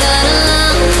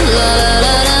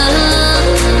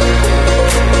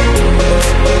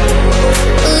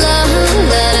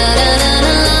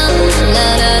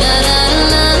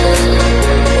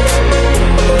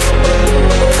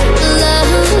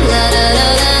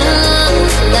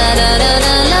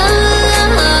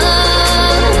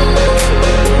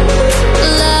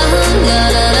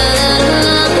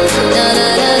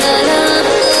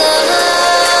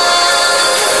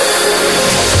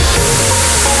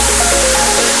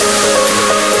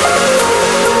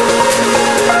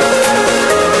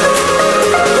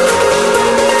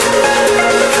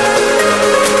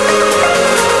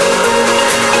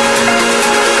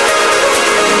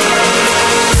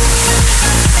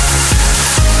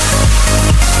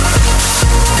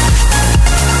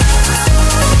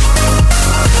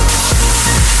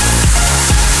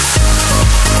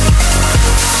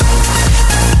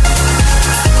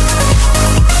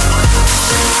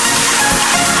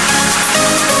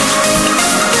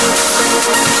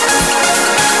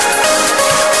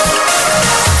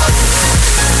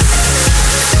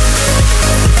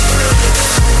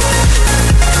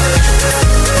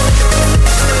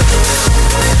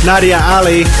Nadia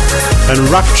Ali and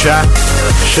Rapture.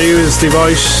 She was the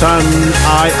voice on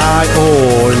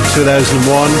IIO in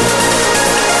 2001.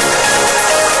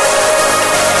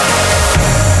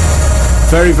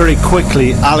 Very, very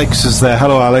quickly, Alex is there.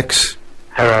 Hello, Alex.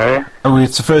 Hello. Oh,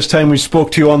 it's the first time we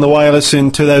spoke to you on the wireless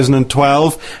in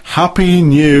 2012. Happy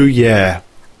New Year.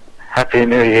 Happy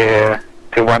New Year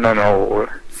to one and all.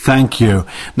 Thank you.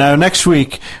 Now, next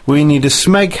week, we need a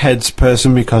Smegheads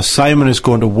person because Simon is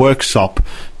going to workshop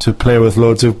to play with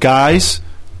loads of guys.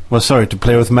 Well, sorry, to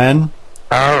play with men.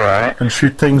 All right. And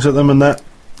shoot things at them and that.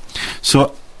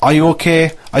 So, are you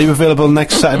okay? Are you available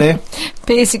next Saturday?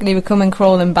 Basically, we're coming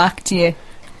crawling back to you.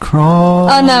 Crawl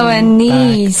on our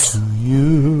knees.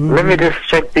 Let me just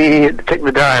check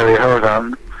the diary. Hold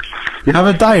on. You have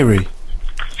a diary?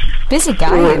 Busy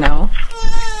guy, you know.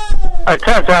 It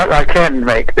turns out I can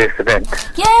make this event.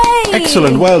 Yay!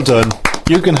 Excellent, well done.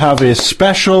 You can have a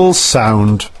special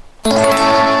sound.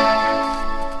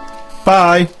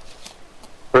 Bye.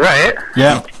 Right?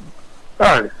 Yeah.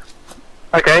 Oh.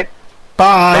 Okay.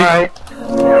 Bye.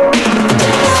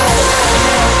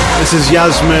 This is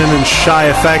Yasmin and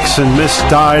Shy FX and Miss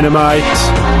Dynamite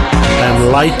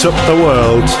and Light Up the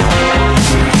World.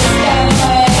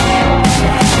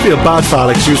 I feel bad for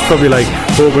Alex. He was probably like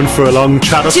hoping for a long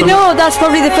chat or Do you something. know that's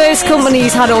probably the first company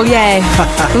he's had all year?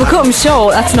 We'll cut him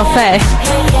short. That's not fair.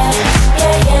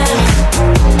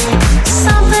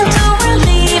 Something to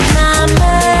relieve my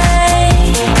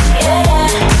mind.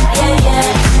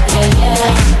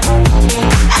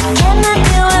 I cannot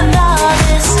deal with all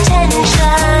this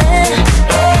tension.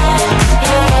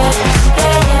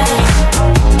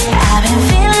 I've been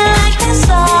feeling like this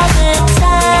all the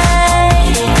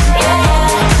time.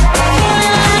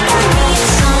 Feeling like I need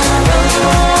some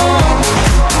room.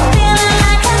 Feeling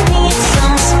like I need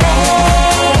some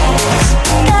space.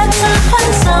 Got to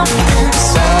find something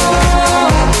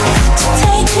soon to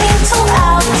take me to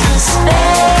outer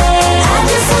space. I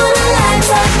just wanna light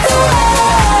up the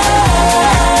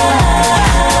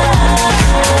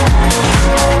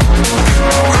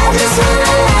I just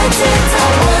wanna light it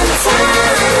up one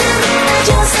time,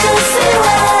 just to see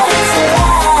what it's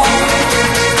like.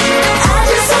 I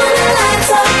just wanna light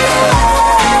up the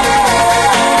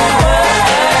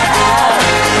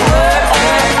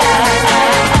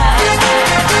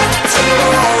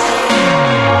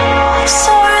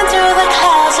soaring through the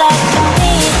clouds like an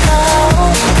eagle.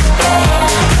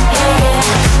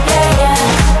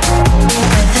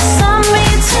 With the sun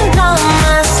beating on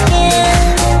my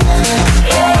skin.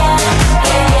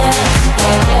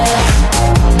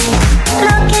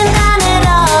 Looking down at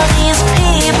all these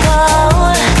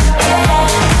people,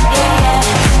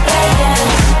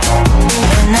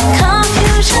 and the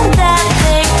confusion that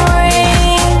they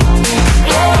bring.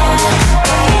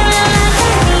 Feeling like I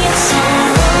need some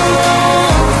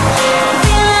room,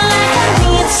 feeling like I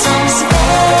need some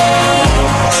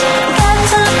space. Got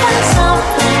to find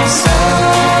something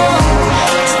soon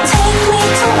to take me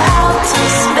to outer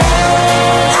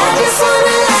space. I just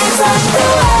wanna light up the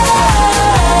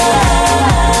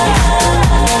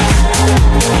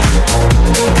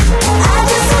I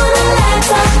just wanna light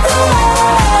up the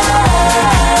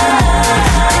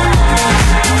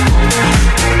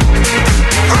I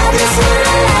just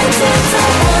wanna light it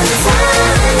up one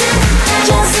time,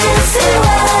 just to see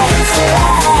what it's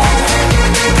like.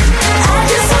 I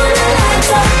just wanna light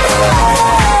up the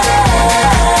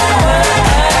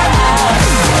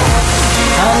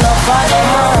I'm not far them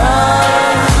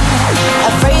around,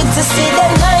 afraid to see the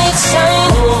light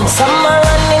shine. Some are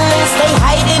running and stay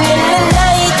hiding in the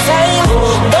night time.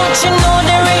 Don't you know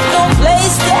there ain't no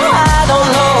place to hide? Oh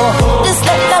no, just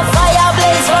let the fire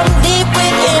blaze from deep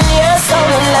within your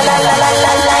soul. La la la la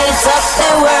la, light up the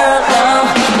world now.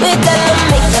 We're gonna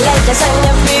make the light shine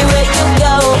everywhere you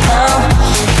go now.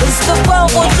 'Cause the world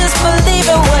will just believe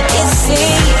in what it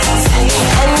sees,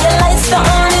 and your light's the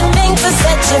only thing to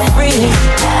set you free.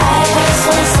 I just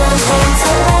want something to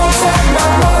light up my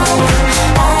mood.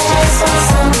 I just want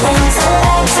something to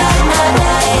light up my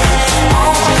night. I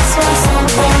just want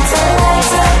something to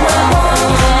light up my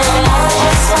mood. I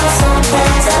just want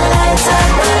something to light up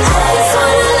my I just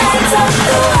wanna light up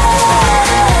the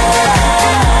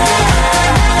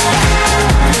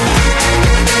I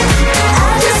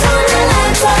just wanna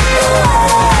light up the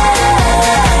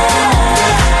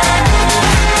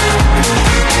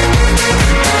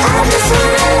I just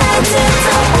wanna light it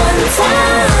up one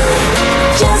time,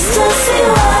 just to see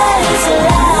what it's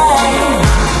like.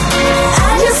 I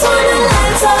just wanna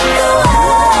light up the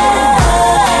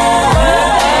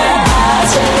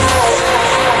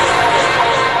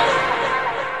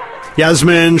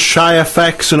Yasmin, Shy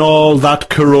FX and all that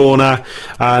Corona.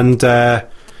 And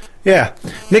Yeah.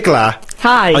 Nicola,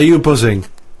 Hi. are you buzzing?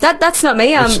 That's not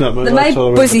me. It's not me, My that's all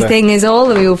the way buzzy over there. thing is all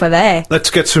the way over there. Let's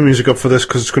get some music up for this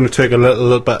because it's going to take a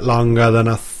little bit longer than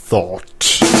I thought.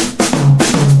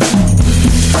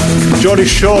 Geordie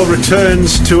Shore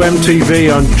returns to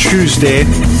MTV on Tuesday.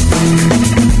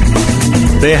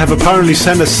 They have apparently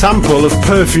sent a sample of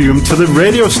Perfume to the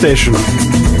radio station.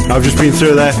 I've just been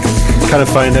through there, can't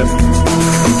find it.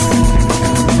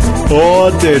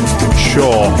 Oh, the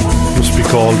Shore must be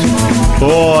called.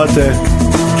 Oh, the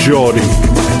Geordie.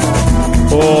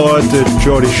 Oh, the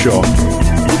Geordie Shore.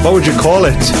 What would you call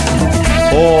it?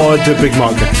 Oh, the Big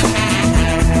Market.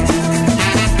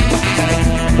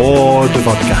 Oh, the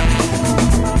vodka.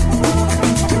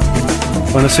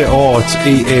 When I say oh, it's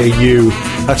E-A-U.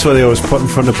 That's what they always put in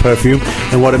front of Perfume.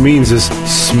 And what it means is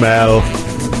smell.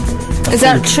 Is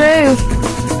that true?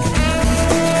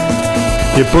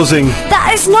 You're buzzing.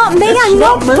 That is not me. I'm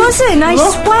not buzzing. I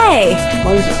swear.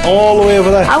 Mine's all the way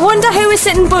over there. I wonder who is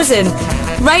sitting buzzing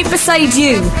right beside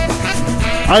you.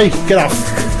 Aye, get off.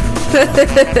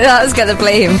 I was gonna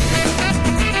blame.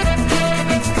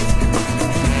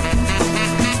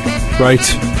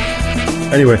 Right.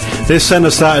 Anyway, they sent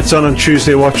us that. It's on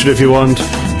Tuesday. Watch it if you want.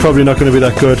 Probably not going to be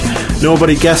that good.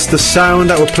 Nobody guessed the sound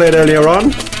that we played earlier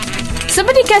on.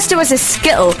 Somebody guessed it was a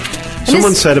Skittle. And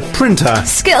Someone this- said a printer.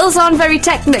 Skittles aren't very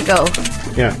technical.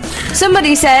 Yeah.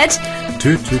 Somebody said,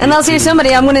 and I'll say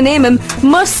somebody, I'm going to name him,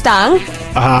 Mustang.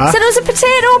 Uh-huh. Said it was a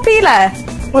potato peeler.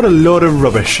 What a load of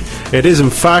rubbish. It is, in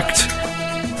fact,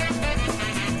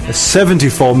 a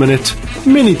 74-minute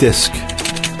mini disc.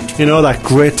 You know, that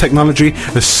great technology,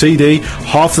 a CD,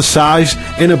 half the size,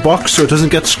 in a box so it doesn't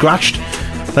get scratched.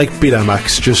 Like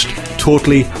Betamax, just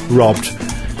totally robbed.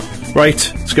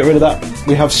 Right, let's get rid of that.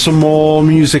 We have some more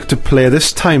music to play.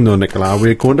 This time, though, Nicola,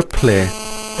 we're going to play...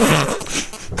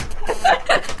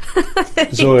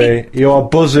 Zoe, you are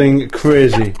buzzing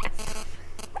crazy.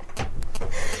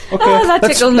 Okay, Oh, that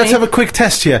tickled me. let's have a quick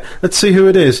test here. Let's see who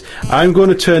it is. I'm going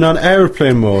to turn on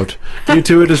aeroplane mode. You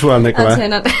do it as well, Nicola. I'll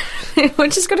turn on. We're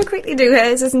just going to quickly do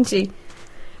hers, isn't she?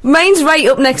 Mine's right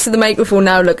up next to the microphone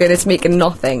now, look, and it's making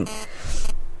nothing.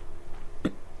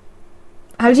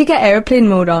 How do you get aeroplane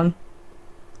mode on?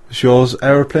 Is yours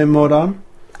aeroplane mode on?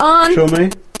 On. Show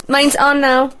me. Mine's on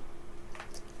now.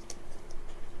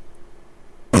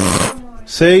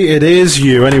 See, it is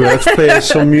you. Anyway, let's play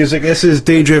some music. This is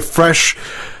DJ Fresh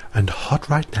and Hot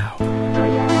Right Now.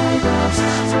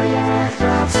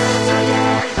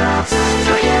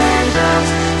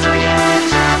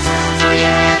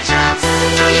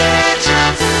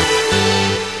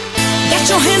 Get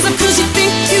your hands up 'cause you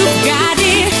think you got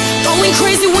it. Going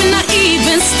crazy when I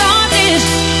even started.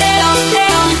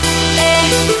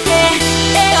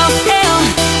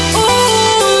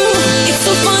 Ooh, it's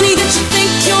so funny that you think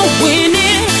you're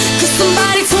winning 'cause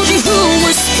somebody told you who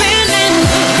was spinning.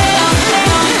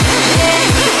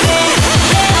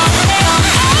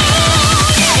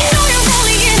 You know you're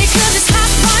only in it 'cause it's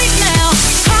hot right now.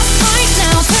 Hot right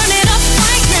now. Turn it up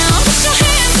right now. Put your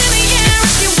hands in the air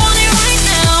if you want it right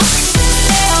now.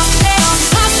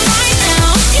 Hot right now.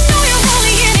 You know you're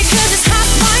only in it 'cause it's hot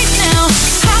right now.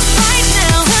 Hot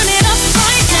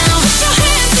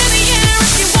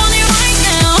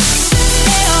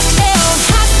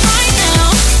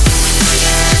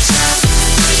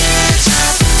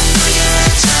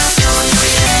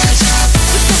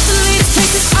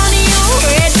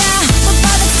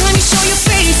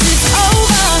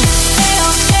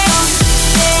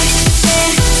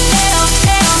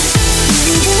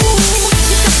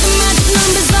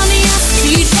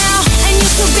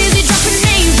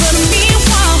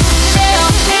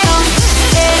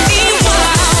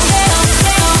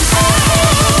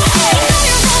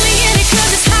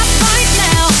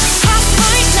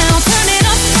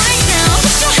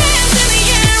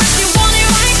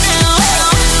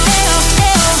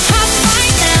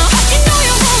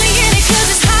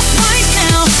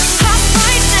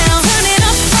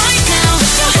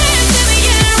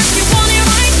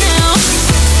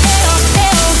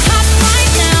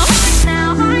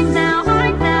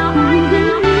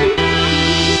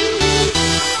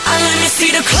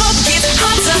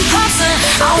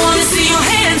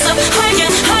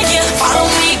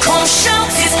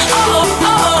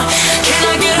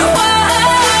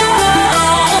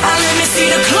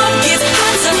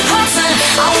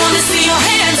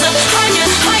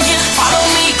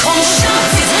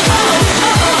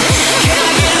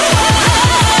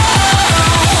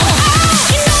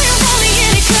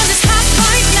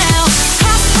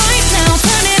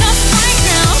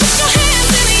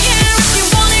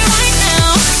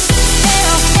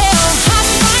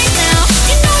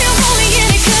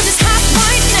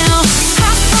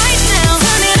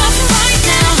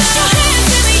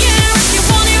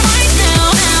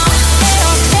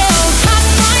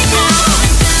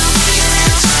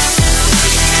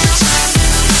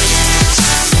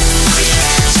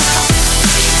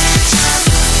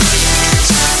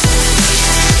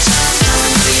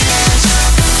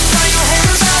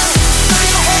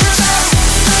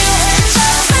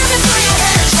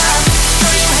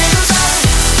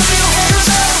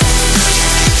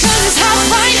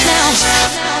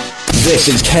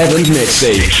This is Kevin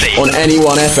Nixie on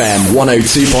Anyone FM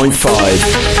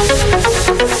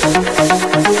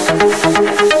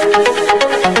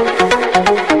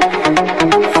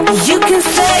 102.5. You can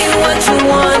say what you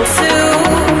want to.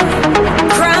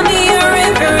 Cry me a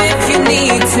river if you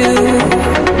need to.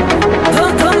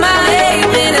 Put my name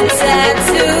in a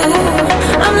tattoo.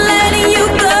 I'm letting you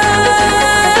go.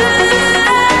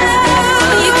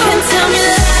 You can tell me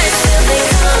lies till they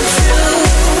come true.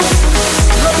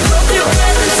 Hold your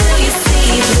breath until you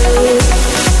see blue.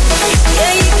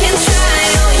 Yeah, you can try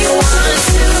all you want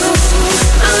to.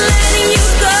 I'm letting you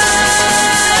go.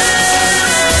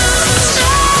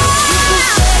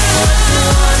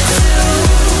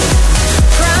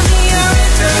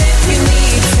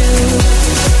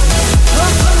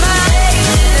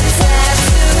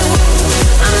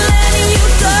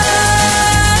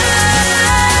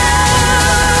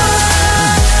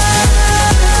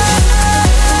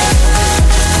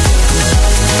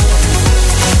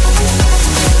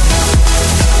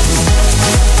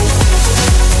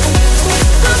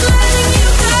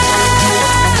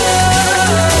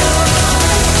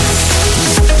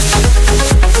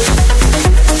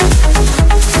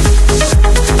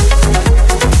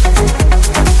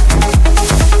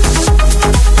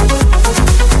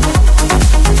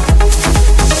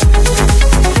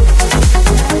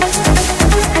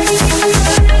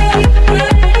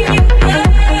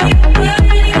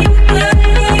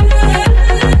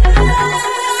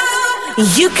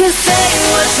 You can say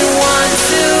what you want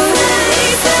to.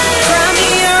 Cry me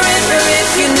a river if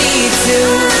you need to.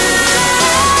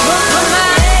 Put my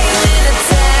name in a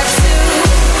tattoo.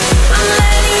 I'm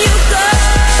letting you go.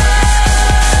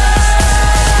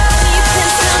 You can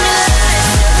tell me lies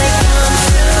till they come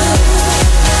true.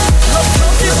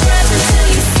 Hold your breath until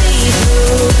you see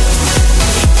blue.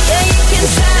 Yeah, you can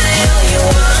try all you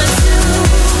want to.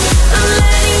 I'm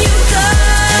letting you go.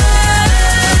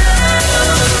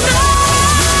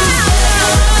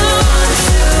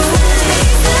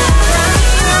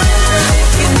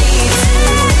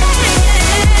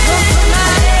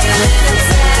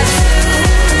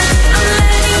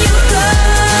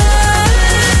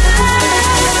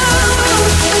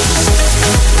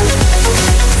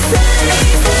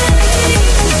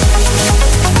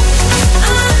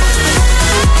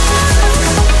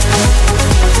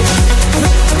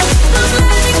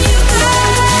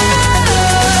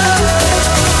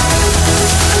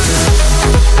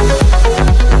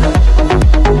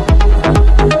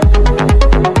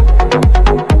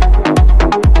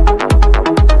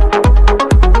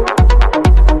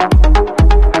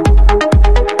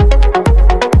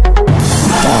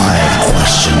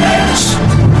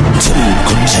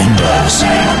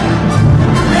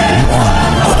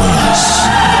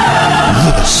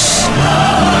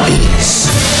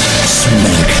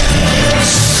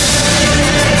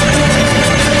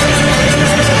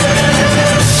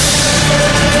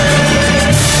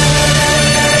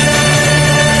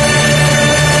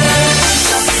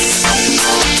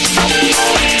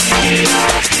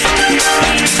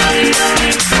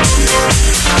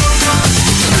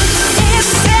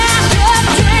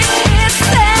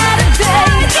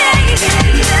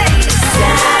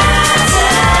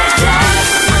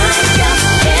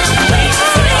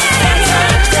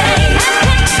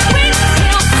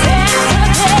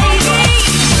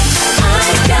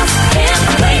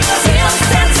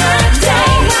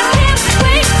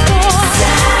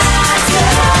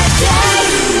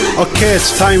 Okay,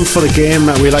 it's time for the game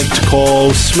that we like to call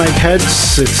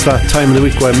Smegheads. It's that time of the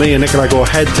week where me and Nicola go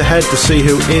head to head to see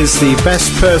who is the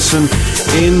best person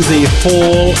in the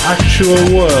whole actual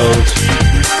world.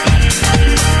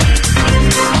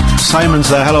 Simon's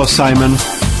there. Hello, Simon.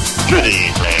 Good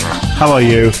evening. How are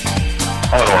you?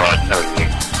 I'm alright, how are you?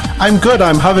 I'm good.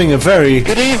 I'm having a very...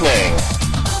 Good evening.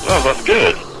 Oh, that's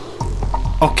good.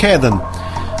 Okay, then.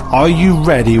 Are you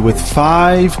ready with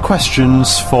 5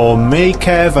 questions for me,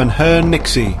 Kev, and her,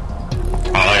 Nixie?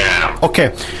 I am.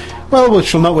 Okay. Well, we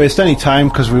shall not waste any time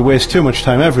because we waste too much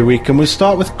time every week, and we'll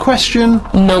start with question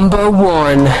number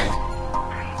 1.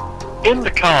 In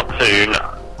the cartoon,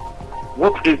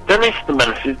 what is Dennis the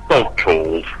Menace's dog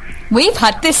called? We've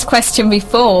had this question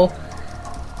before.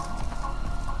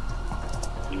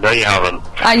 No, you haven't.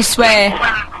 I swear,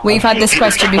 we've had this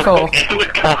question before. In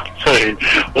the cartoon,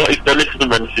 what is Dennis the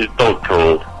Menace's dog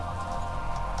called?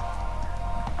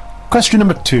 Question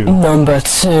number 2. Number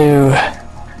 2.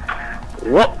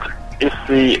 What is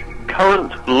the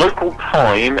current local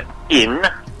time in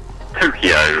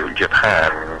Tokyo,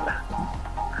 Japan?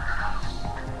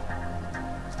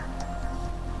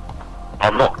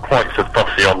 I'm not quite so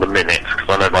fussy on the minutes, because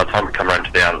I know by the time we come around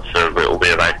to the answer, it will be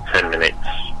about 10 minutes.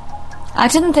 I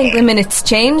didn't think the minutes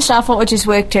changed. I thought we just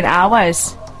worked in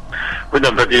hours. Well,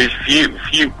 no, but if you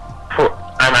put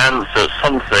an answer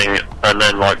something and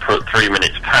then like put 3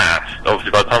 minutes past,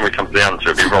 obviously by the time we come to the answer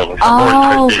it'd be wrong. So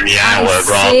I'm more interested in the hour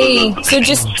rather than... So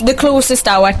just the closest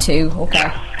hour to.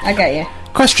 Okay, I get you.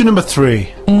 Question number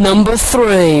 3. Number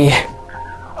 3.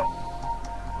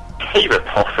 Caber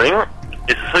tossing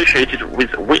is associated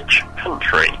with which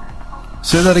country?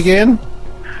 Say that again?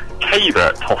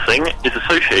 Caber tossing is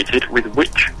associated with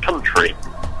which country?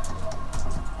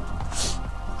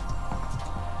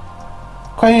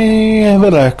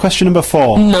 Question number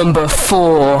 4. Number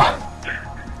 4.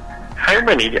 How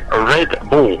many red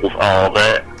balls are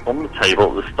there on the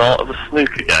table at the start of a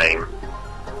snooker game?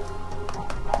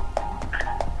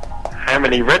 How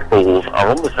many red balls are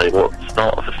on the table at the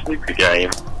start of a snooker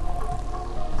game?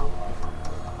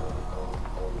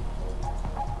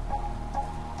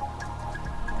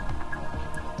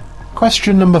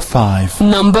 Question number 5.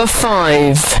 Number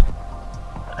 5.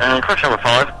 And question number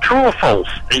 5. True or false?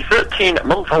 A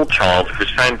 13-month-old child was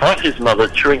found by his mother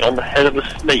chewing on the head of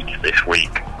a snake this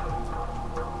week.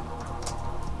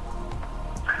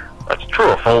 That's true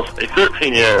or false? A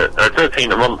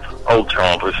 13-month-old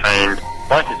child was found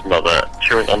by his mother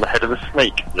chewing on the head of a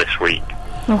snake this week.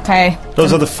 Okay.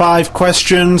 Those are the 5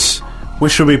 questions. We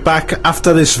shall be back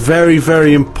after this very,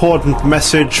 very important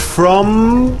message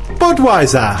from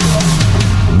Budweiser.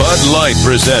 Bud Light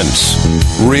presents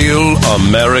Real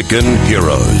American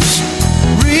Heroes.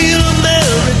 Real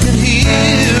American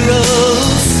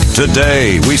heroes.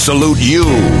 Today, we salute you,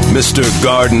 Mr.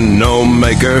 Garden Gnome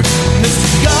Maker.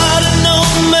 Mr. Garden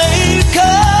Gnome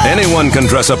Maker. Anyone can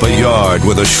dress up a yard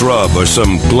with a shrub or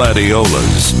some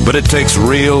gladiolas, but it takes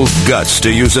real guts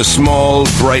to use a small,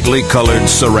 brightly colored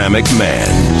ceramic man.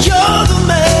 You're the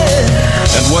man.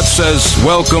 And what says,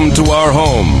 welcome to our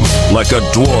home, like a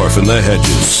dwarf in the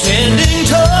hedges? Standing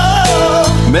tall.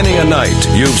 Many a night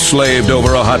you've slaved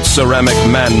over a hot ceramic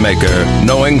man-maker,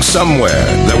 knowing somewhere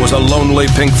there was a lonely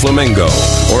pink flamingo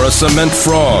or a cement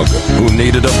frog who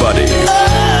needed a buddy.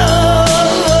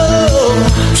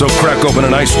 So crack open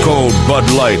an ice-cold Bud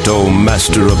Light, oh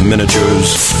master of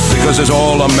miniatures, because as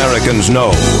all Americans know,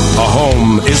 a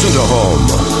home isn't a home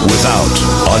without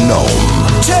a gnome.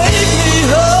 Take me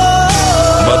home.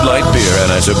 Bud Light Beer,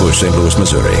 Anheuser-Busch, St. Louis,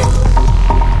 Missouri.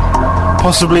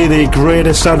 Possibly the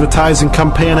greatest advertising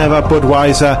campaign ever,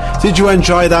 Budweiser. Did you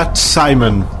enjoy that,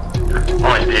 Simon?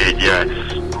 I did, yes.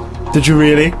 Did you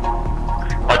really?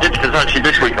 I did, because actually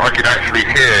this week I could actually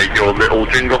hear your little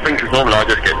jingle thing, because normally I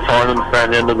just get silence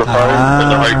down the end of the phone,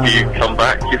 and I hope you come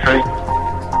back, you see.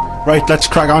 Right, let's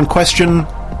crack on. Question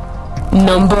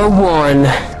Number 1.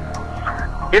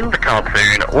 In the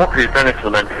cartoon, what is Dennis the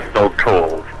Menace's dog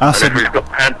called? And if we've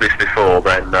had this before,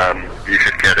 then you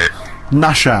should get it.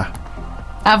 Nasha.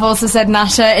 I've also said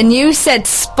Nasha, and you said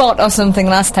Spot or something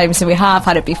last time, so we have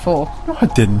had it before. No, I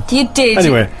didn't. You did.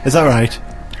 Anyway, is that right?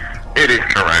 It is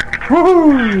correct.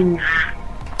 Woohoo!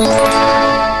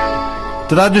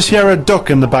 Did I just hear a duck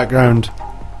in the background?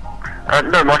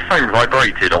 No, my phone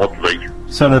vibrated oddly.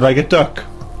 Sounded like a duck.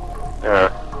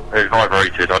 It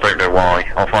vibrated, I don't know why.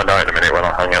 I'll find out in a minute when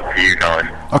I hang up for you guys.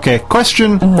 Okay,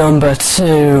 question Number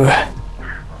 2.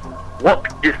 What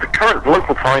is the current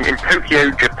local time in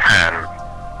Tokyo, Japan?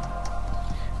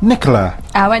 Nicola.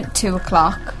 I went 2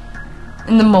 o'clock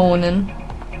in the morning.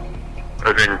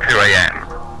 As in 2 a.m.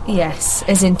 Yes,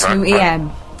 as in 2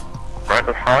 a.m. Right,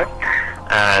 that's fine.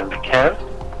 And Kev?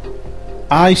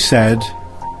 I said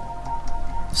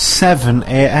 7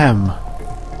 a.m.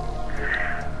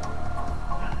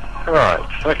 Right,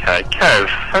 okay. Kev,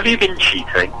 have you been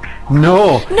cheating?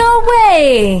 No. No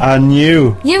way! I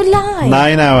knew. You lied.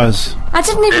 9 hours. I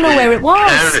didn't even know where it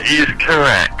was. Kev is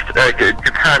correct.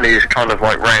 Japan is kind of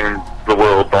like round the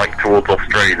world, like towards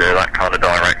Australia, that kind of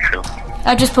direction.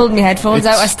 I just pulled my headphones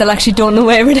out. I still actually don't know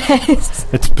where it is.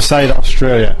 It's beside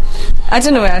Australia. I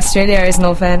don't know where Australia is, in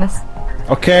all fairness.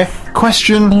 Okay,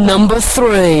 question Number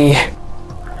 3.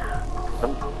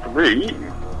 Number 3.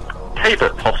 Caber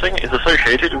tossing is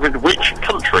associated with which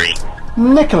country?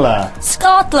 Nicola.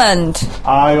 Scotland.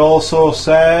 I also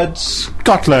said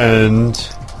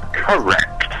Scotland. Correct.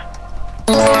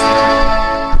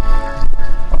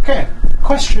 Okay,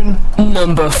 question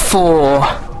Number 4.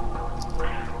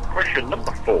 Question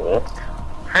number 4.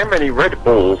 How many red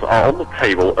balls are on the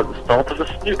table at the start of a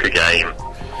snooker game?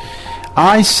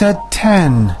 I said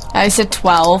 10. I said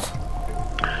 12.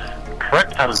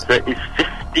 Correct answer is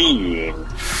 15.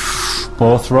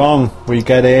 Both wrong. We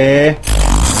get a...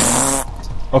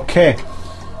 Okay.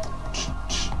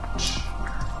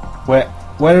 We're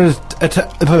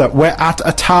at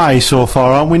a tie so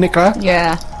far, aren't we, Nicola?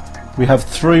 Yeah. We have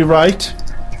 3 right.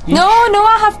 No,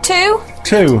 I have 2.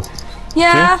 2.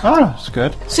 Yeah. Okay. Oh, that's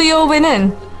good. So you're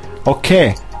winning.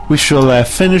 Okay, we shall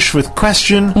finish with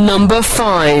question number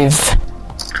 5.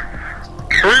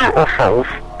 True or false?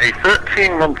 A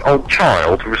 13-month-old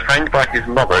child was found by his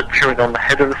mother chewing on the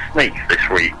head of a snake this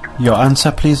week. Your answer,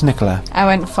 please, Nicola. I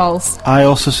went false. I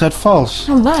also said false.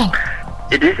 Oh, no.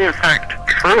 It is in fact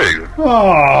true.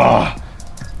 Oh.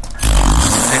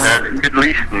 In a Middle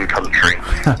Eastern country.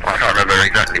 I can't remember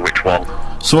exactly which one.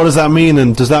 So what does that mean?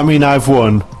 And does that mean I've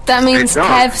won? That means It does.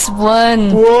 Kev's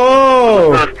won.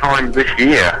 Whoa! First time this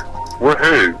year.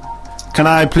 Woohoo! Can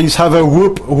I please have a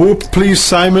whoop, whoop, please,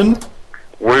 Simon?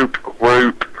 Whoop,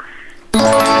 whoop.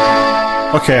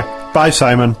 Okay, bye,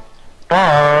 Simon.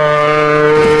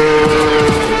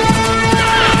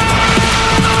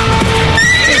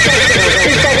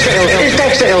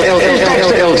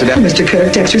 Mr.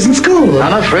 Kirk, Dexter's in school.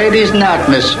 I'm afraid he's not,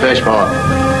 Miss Fishbone.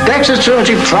 Dexter's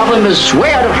truancy problem is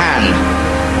way out of hand.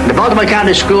 The Baltimore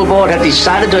County School Board have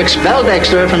decided to expel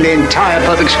Dexter from the entire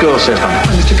public school system.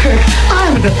 Mr. Kirk,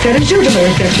 I'm as upset as you to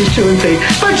learn Dexter's truancy,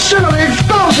 but surely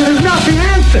expulsion is not the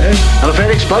answer. I'm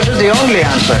afraid expulsion is the only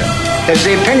answer. It's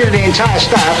the opinion of the entire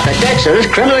staff that Dexter is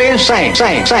criminally insane.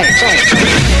 Sane.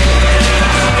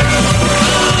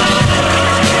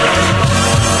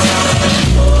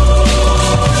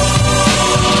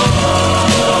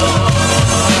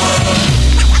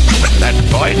 That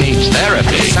boy needs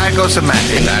therapy.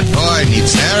 Psychosomatic. That boy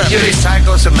needs therapy. You're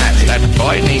psychosomatic. That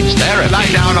boy needs therapy.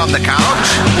 Lie down on the couch.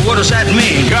 What does that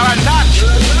mean? You're a nut.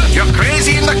 You're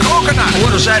crazy in the coconut.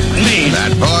 What does that mean?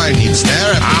 That boy needs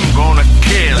therapy. I'm gonna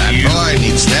kill That you. boy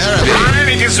needs therapy.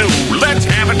 Ronnie Kazoo, let's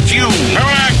have a tune.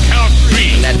 I count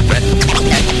 3.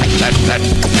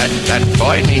 That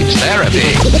boy needs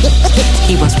therapy.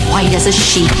 He was white as a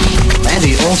sheet. And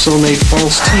he also made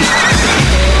false teeth.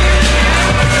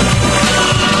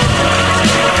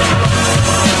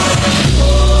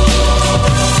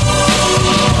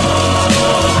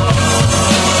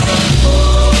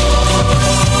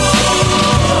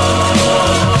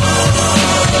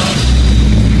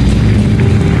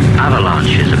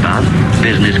 Avalanche is above.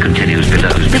 Business continues below.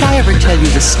 Did I ever tell you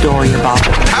the story about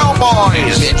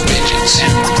Cowboys. Midgets.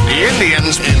 The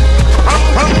Indians.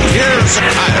 Here's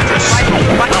psychiatrists.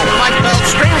 I felt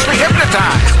strangely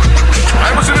hypnotized. I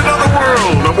was in another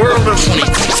world. A world of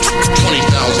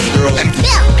 20,000 girls. and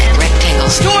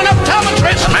rectangles? doing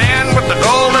optometrist. Man with the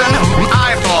golden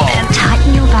eyeball.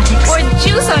 Tighten your buttocks. Or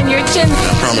juice on your chin.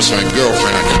 I promised my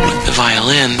girlfriend I could. The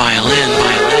violin.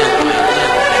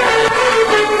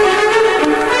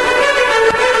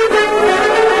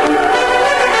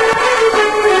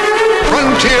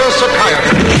 Frontier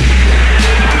psychiatry.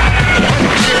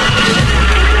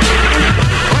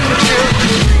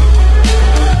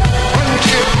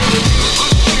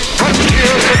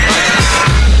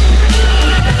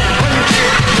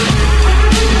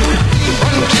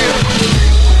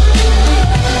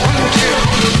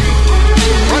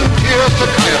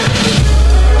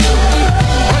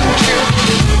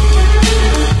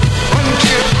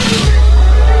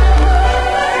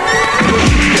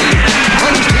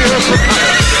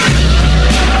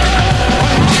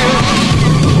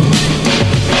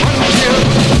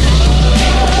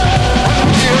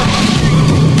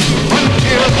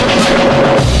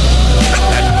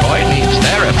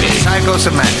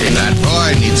 Psychosomatic. That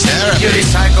boy needs therapy. You're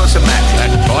psychosomatic.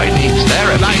 That boy needs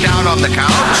therapy. Lie down on the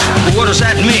couch. What does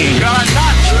that mean? You're a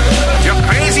nut. You're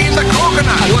crazy in the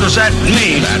coconut. What does that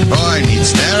mean? That boy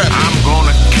needs therapy. I'm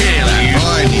gonna kill That you.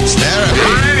 boy needs therapy.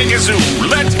 Ronnie Kazoo,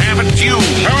 let's have a tune.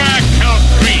 I count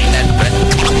 3.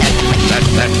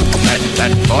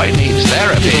 That boy needs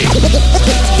therapy.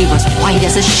 He was white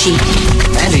as a sheet.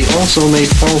 And he also made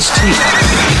false teeth.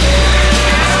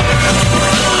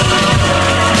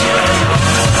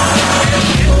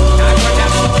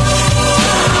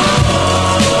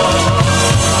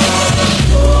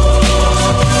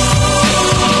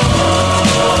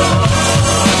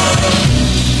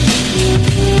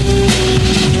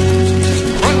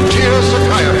 Frontier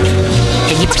psychiatry.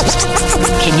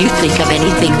 Can you think of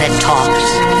anything that talks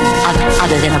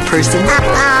other than a person?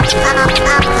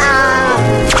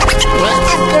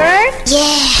 A bird?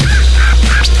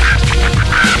 Yeah.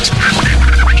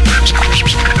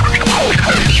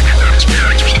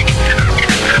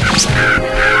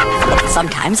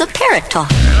 Sometimes a parrot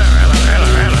talks.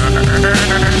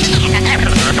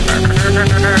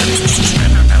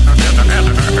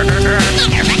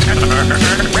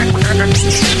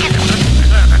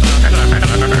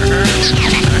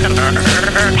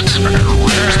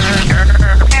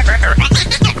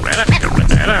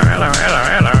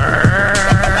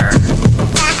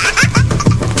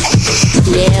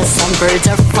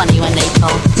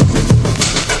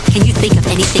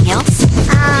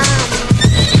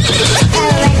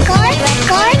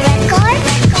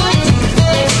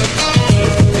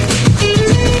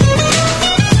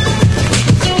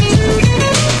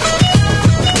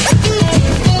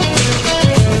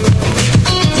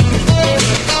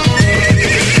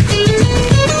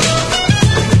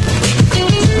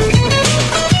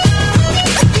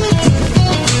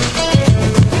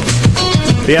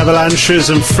 The Avalanches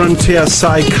and Frontier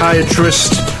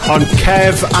Psychiatrist on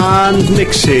Kev and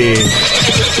Nixie.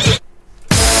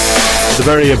 It's a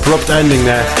very abrupt ending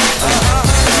there.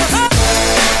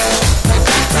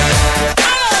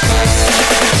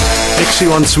 Nixie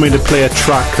wants me to play a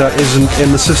track that isn't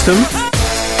in the system.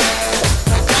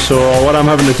 So what I'm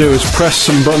having to do is press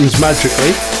some buttons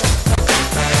magically.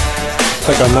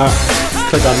 Click on that.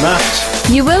 Click on that.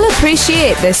 You will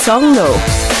appreciate this song though.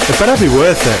 It better be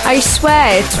worth it. I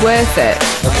swear it's worth it.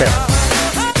 Okay.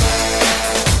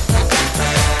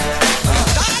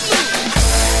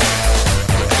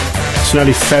 It's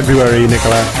nearly February,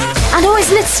 Nicola. I know,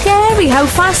 isn't it scary how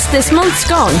fast this month's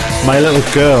gone? My little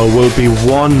girl will be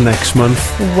 1 next month.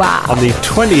 Wow. On the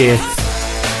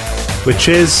 28th, which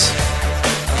is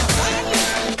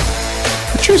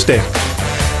a Tuesday.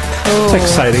 It's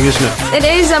exciting, isn't it? It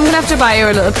is. I'm going to have to buy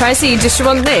her a little present. Does she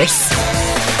want this?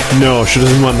 No, she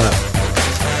doesn't want that.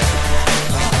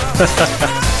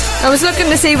 I was looking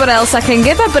to see what else I can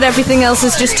give her, but everything else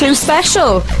is just too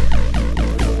special.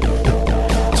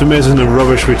 It's amazing the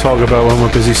rubbish we talk about when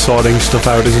we're busy sorting stuff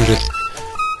out, isn't it?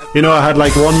 You know, I had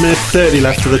like 1 minute 30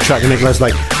 left of the track, and Nicola's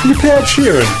like, "You play Ed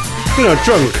Sheeran, you know,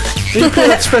 drunk. You play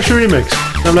that special remix."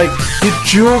 And I'm like, "You're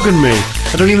joking me.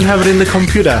 I don't even have it in the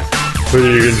computer." Well,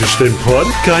 you can just import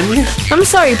it, can't you? I'm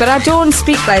sorry, but I don't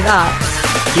speak like that.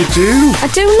 You do. I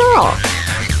do not.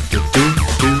 You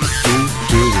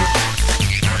do.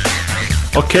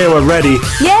 Okay, we're ready.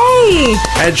 Yay!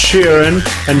 Ed Sheeran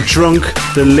and Drunk,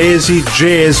 the Lazy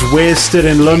J's Wasted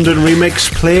in London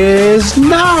remix plays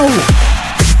now.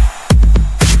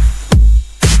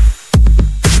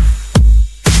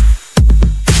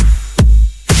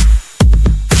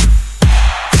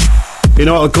 You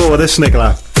know what'll go with this,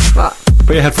 Nicola? What?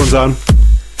 Put your headphones on.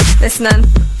 Listening.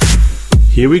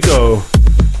 Here we go.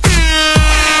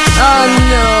 Oh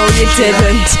no, you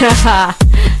didn't.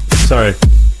 Sorry.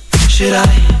 Should I?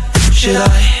 Should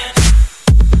I?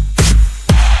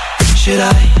 Should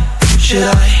I? Should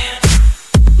I?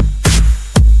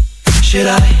 Should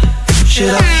I?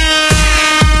 Should I? Should I?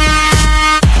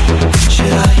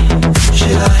 Should I?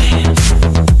 Should I?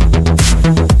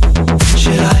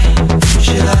 Should I?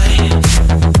 Should I?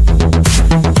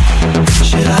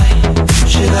 Should I?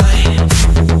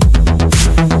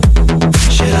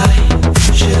 Should I?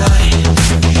 Should I?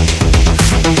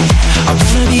 I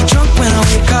wanna be drunk when I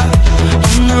wake up,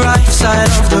 on the right side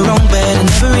of the wrong bed, and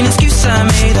never an excuse I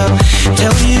made up.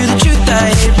 Tell you the truth,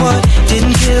 I hate what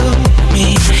didn't kill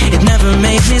me. It never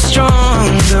made me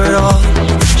stronger at all.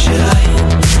 Should I?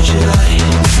 Should I?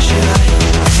 Should I?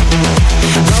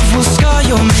 Love will scar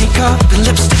your makeup, the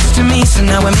lipsticks to me, so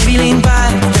now I maybe lean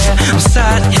back there. I'm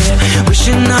sat here,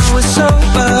 wishing I was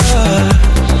sober.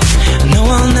 No,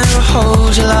 I'll never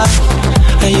hold you like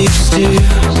I used to.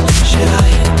 Should I?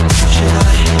 Should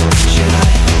I? Should I?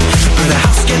 But the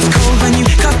house gets cold when you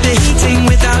cut the heating.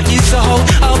 Without you to hold,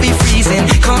 I'll be freezing.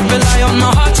 Can't rely on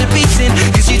my heart to beating,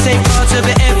 cause you take part of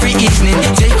it every evening.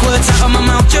 Take words out of my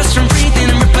mouth just from breathing,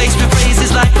 and replace with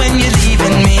phrases like when you're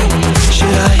leaving me.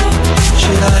 Should I?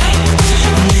 Should I?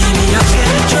 Maybe I'll get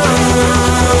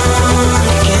drunk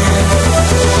again.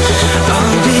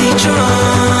 I'll be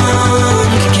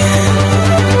drunk again.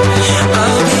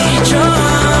 I'll be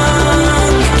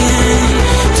drunk again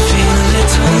to feel a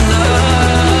little love.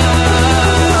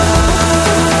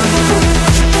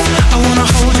 I wanna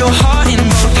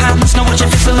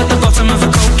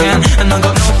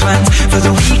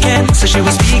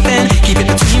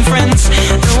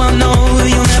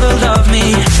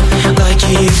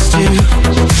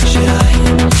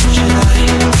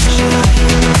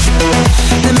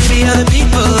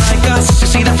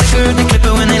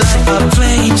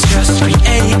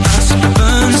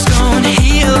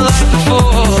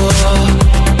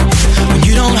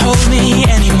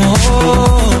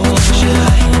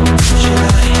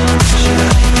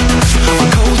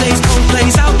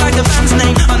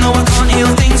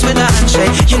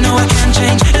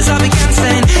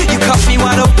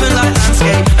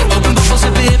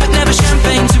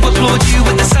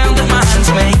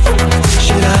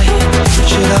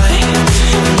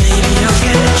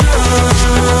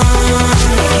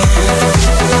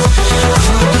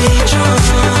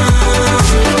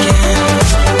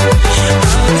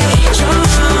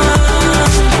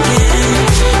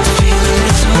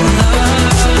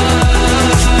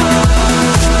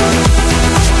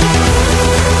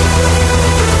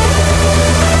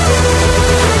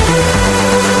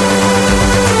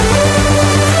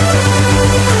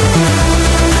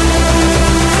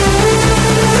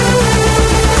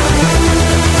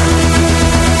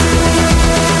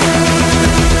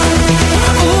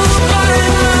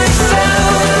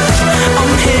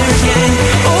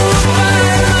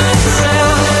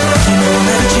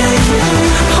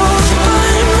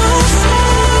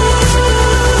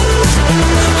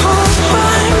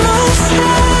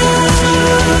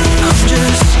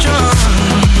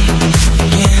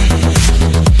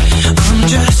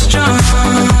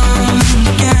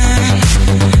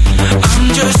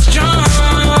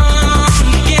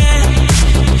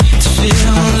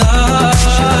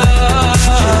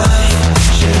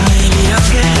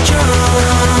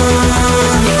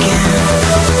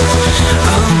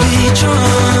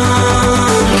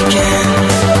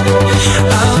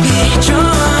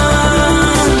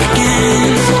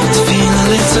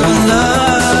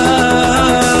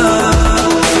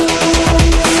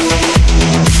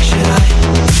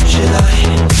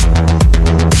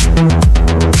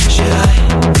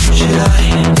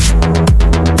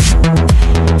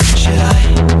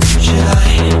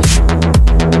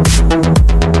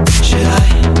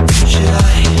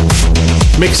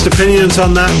Mixed opinions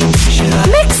on that.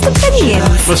 Mixed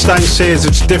opinions? Mustang says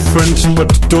it's different, but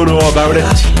don't know about it.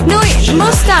 No,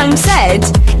 Mustang said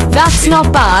that's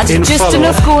not bad, In just follow-up.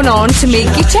 enough going on to make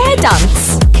your chair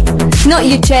dance. Not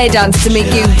your chair dance, to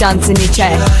make you dance in your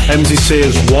chair. MZ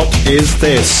says, what is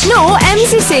this? No,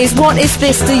 MZ says, what is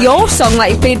this to your song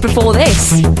that you played before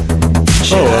this?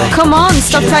 Oh, well. Come on,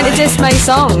 stop trying to diss my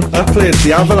song. I played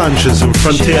The Avalanches and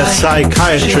Frontier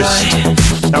Psychiatrist.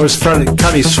 That was kind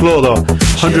of slow though.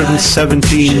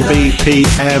 117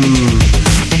 BPM.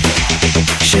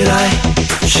 Should I?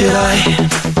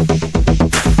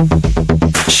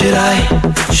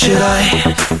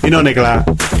 You know, Nicola,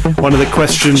 one of the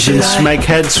questions in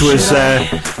Smegheads was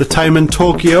the time in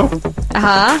Tokyo.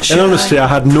 And honestly, I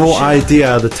had no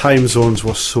idea the time zones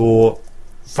were so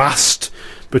vast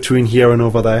between here and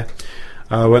over there.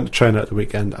 I went to China at the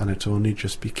weekend and it only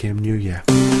just became New Year.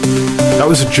 That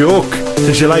was a joke.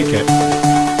 Did you like it?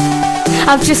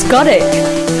 I've just got it.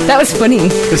 That was funny.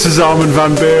 This is Armin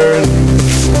van Buuren,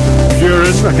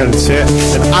 I can't say it,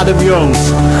 and Adam Young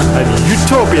and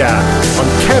Utopia on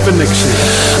Kevin Nixon.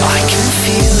 I can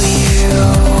feel you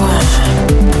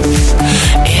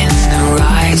in the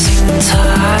rising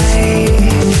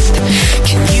tide.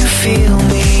 Can you feel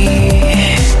me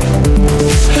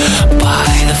by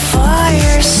the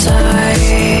fireside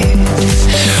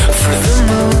for the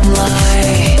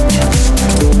moonlight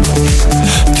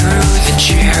through the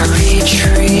cherry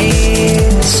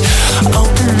trees?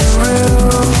 Open the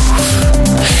roof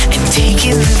and take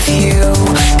in the view,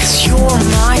 'cause you're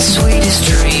my sweetest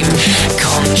dream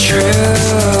come true.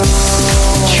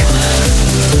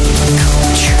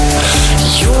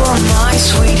 You're my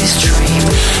sweetest dream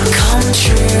come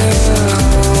true.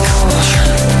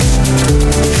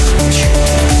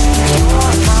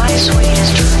 You're my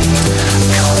sweetest dream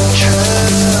come true.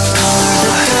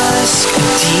 Color the dusk a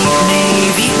deep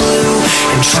navy blue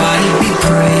and try to be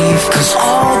brave, 'cause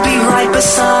I'll be right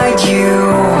beside you.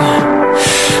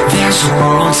 There's a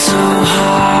world so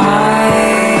high.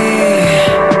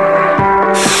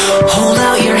 Hold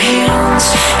out your hands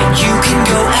and you can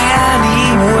go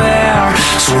anywhere.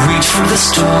 So reach for the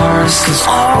stars, 'cause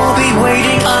I'll be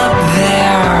waiting up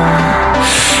there.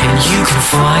 And you can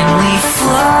finally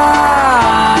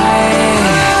fly,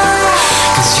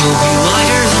 'cause you'll be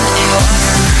lighter than air.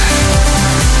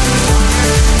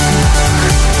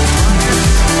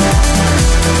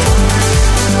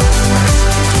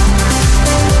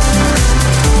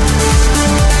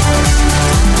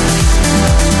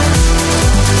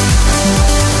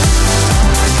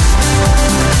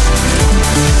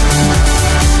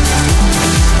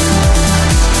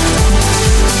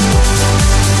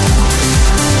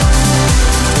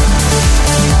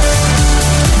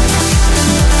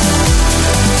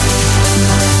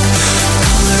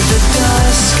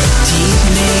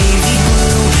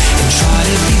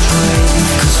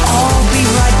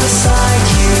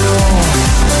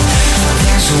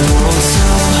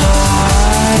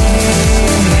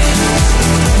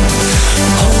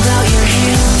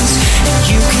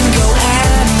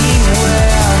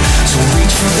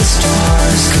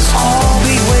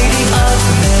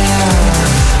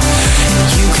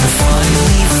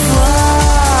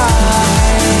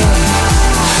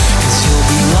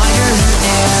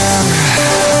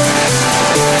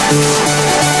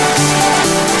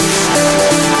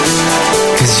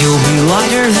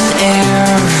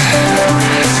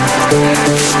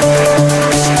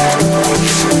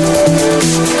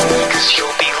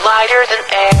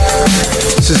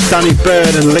 Danny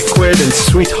Bird and Liquid and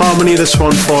Sweet Harmony. This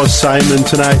one for Simon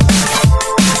tonight.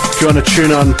 If you want to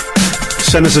tune on,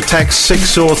 send us a text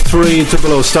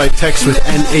 60300. Start text with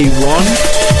NE1,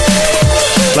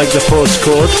 like the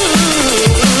postcode.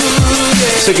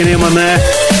 Stick your name on there,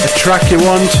 a track you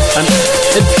want, and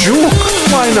a joke.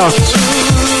 Why not?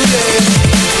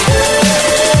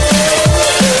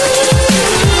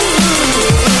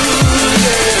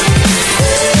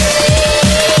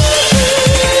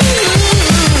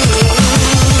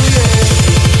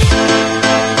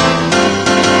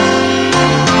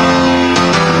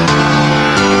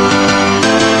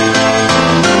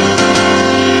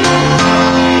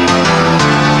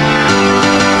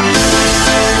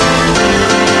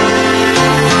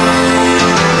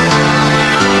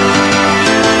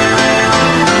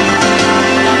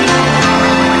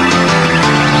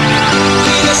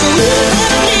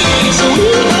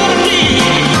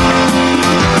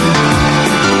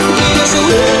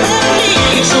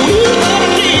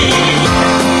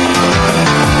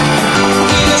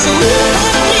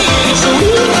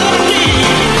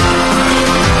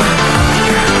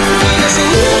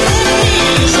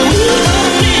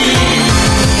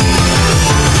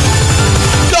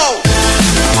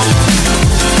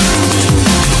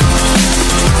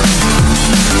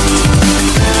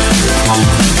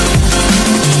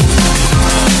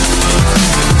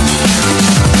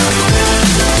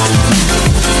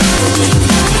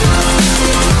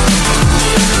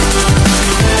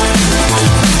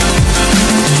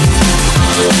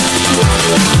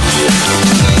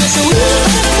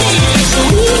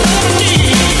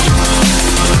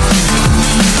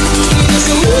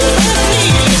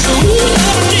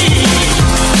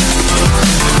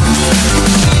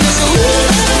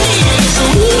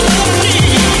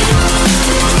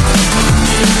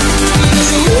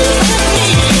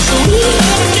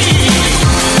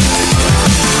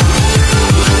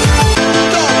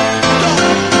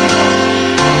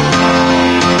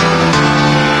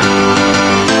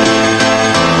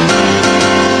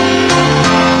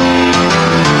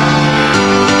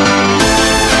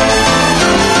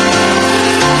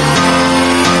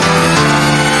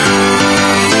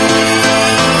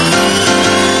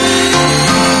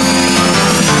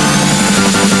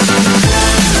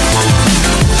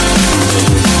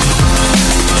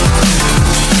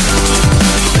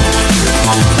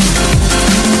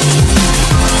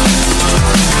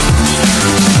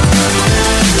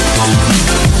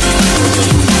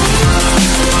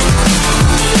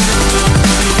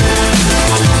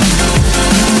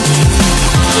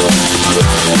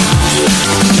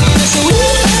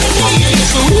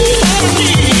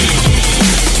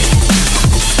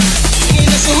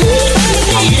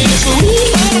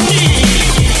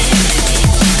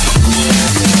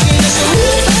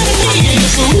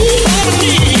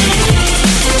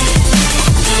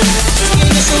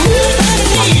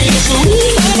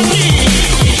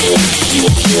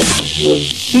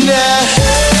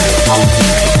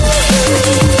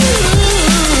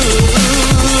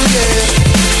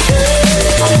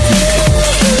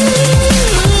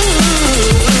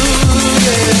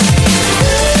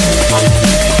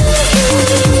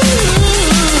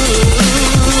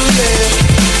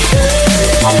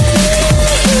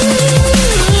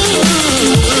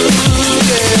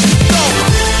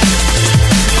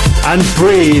 And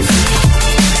Breathe,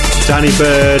 Danny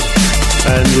Bird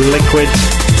and Liquid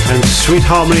and Sweet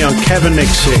Harmony on Kevin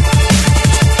Nixie.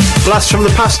 Blast from the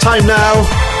past time now.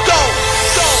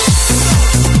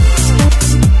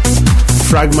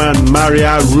 Fragman,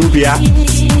 Maria Rubia,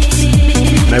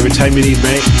 and Every Time You Need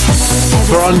Me.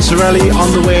 Bronzarelli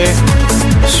on the way.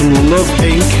 Some Love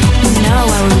Inc.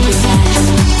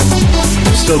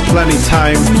 Still plenty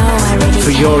time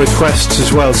for your requests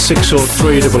as well.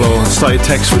 60300. Start your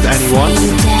text with anyone.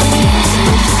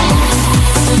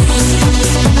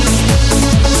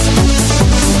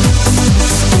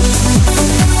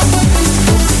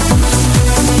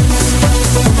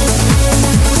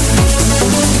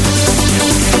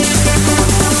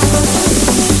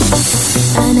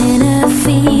 An inner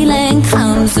feeling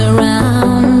comes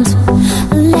around.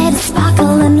 Let it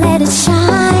sparkle and let it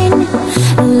shine.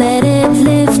 Let it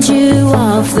lift you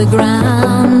off the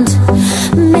ground.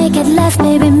 Make it last,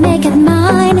 baby, make it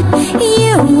mine.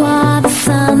 You are the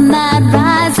sun that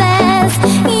rises.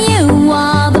 You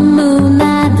are the moon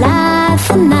that lights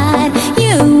the night.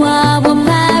 You are what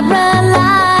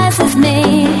paralyzes me.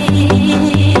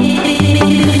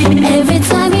 Every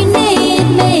time you need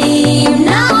me, you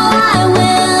know I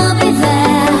will be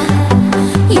there.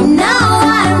 You know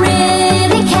I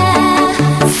really care.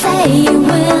 Say you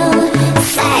will,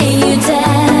 say you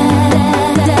dare.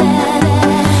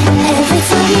 Every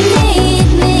time you need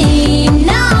me, you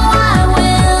know I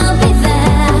will be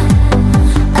there.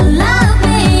 A love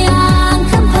beyond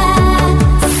compare.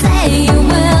 Say you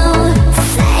will,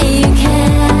 say you can.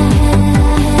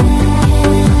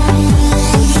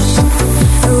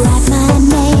 Write my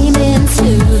name into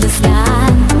the sky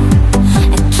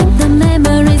and keep the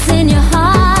memories in your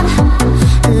heart.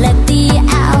 Let the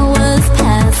hours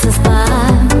pass us by.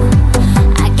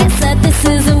 I guess that this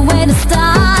is a way to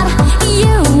start.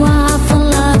 You are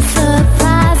full of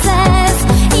surprises.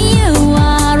 You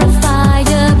are a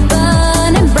fire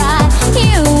burning bright.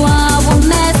 You are what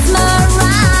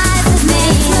mesmerizes me.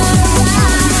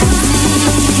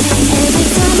 Every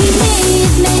time you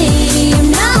need me, you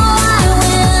know I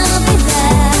will be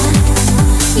there.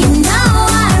 You know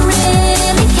I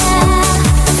really care.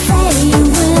 Say you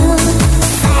will,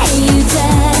 say you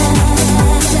dare.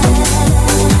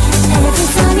 Every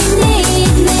time you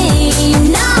need me, you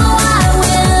know I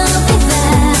will be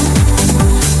there.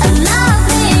 A love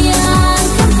beyond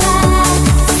compare.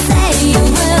 Say you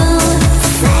will,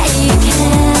 say you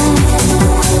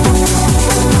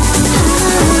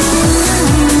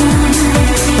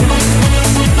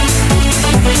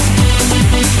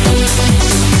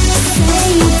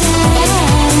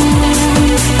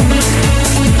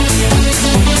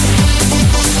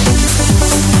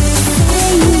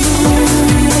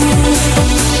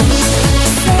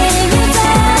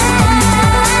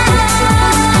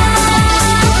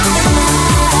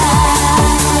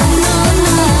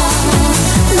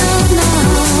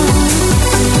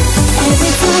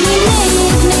Every time you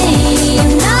need me, you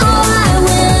know I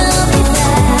will be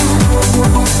there.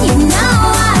 You know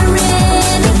I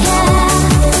really care.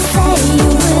 Say you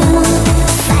will,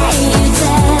 say you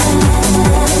dare.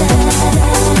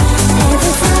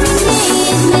 Every time you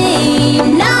need me, you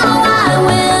know I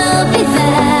will be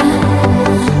there.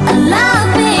 A love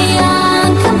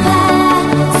beyond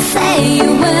compare. Say you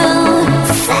will,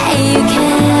 say you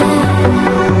can.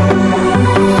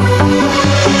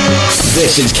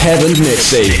 This is Kevin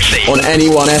Nixie on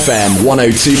Anyone FM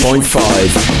 102.5.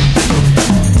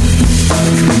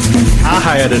 I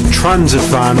hired a transit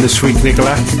van this week,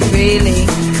 Nicola. Really?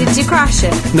 Did you crash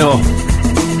it? No.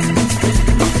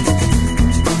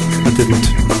 I didn't.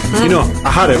 You know, I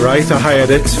had it, right? I hired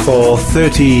it for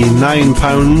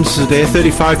 £39 a day,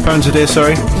 £35 a day,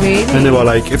 sorry. Really? And they were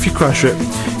like, if you crash it,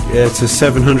 it's a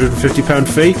 £750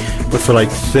 fee, but for like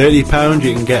 £30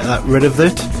 you can get that rid of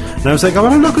it. And I was like, oh,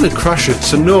 well, I'm not going to crash it,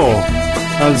 so no.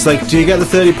 I was like, do you get the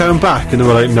 £30 back? And they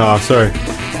were like, no, sorry.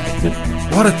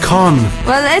 What a con.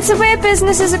 Well, it's the way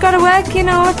businesses have got to work, you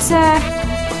know. It's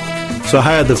So I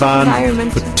hired the van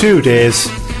environment. for 2 days.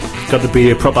 Got to be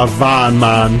a proper van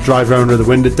man. Drive around with the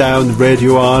window down, the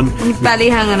radio on. Your belly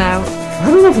hanging out. I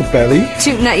don't have a belly.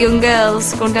 Shooting at young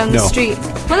girls going down the No. street.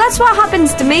 Well, that's what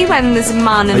happens to me when there's a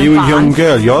man in Are a you van. a young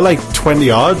girl? You're like 20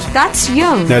 odd. That's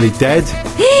young. Nearly dead.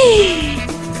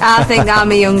 I think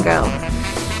I'm a young girl.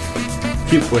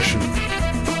 Keep wishing.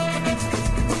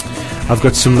 I've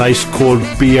got some nice cold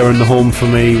beer in the home for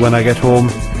me when I get home.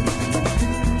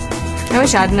 I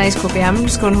wish I had a nice cold beer. I'm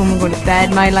just going home and going to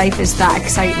bed. My life is that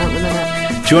exciting at the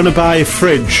minute. Do you want to buy a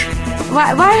fridge?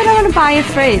 Why would I want to buy a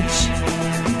fridge?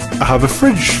 I have a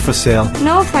fridge for sale.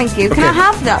 No, thank you. Can Okay. I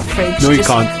have that fridge? No, you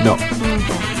can't. No.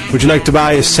 Okay. Would you like to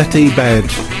buy a settee bed?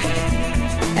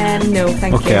 No,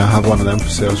 thank Okay, you. I have one of them for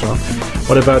sale as well.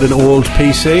 What about an old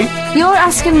PC? You're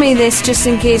asking me this just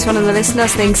in case one of the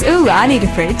listeners thinks, ooh, I need a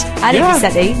fridge. I need Yeah. a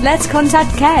settee. Let's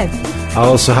contact Kev. I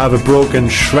also have a broken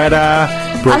shredder,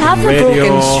 broken I'll have the radio.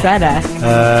 broken shredder.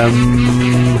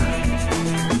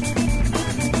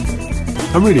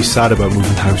 I'm really sad about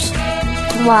moving house.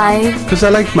 Why? Because I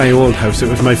liked my old house. It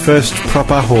was my first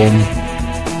proper home.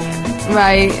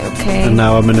 Right, okay. And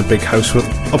now I'm in a big house with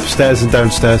upstairs and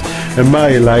downstairs. And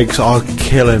my legs are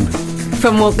killing.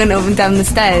 From walking up and down the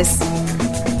stairs.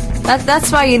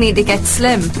 That's why you need to get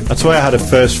slim. That's why I had a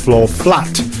first floor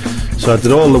flat. So I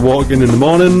did all the walking in the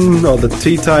morning, all the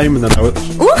tea time, and then I was,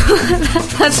 Ooh,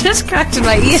 that just cracked in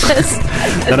my ears.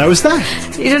 then I was there.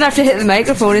 You don't have to hit the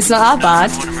microphone, it's not that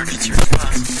bad.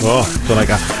 Oh, don't like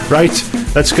that.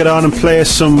 Right, let's get on and play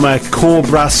some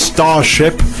Cobra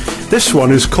Starship. This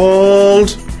one is called...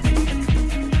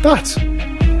 That.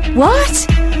 What?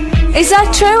 Is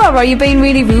that true, or are you being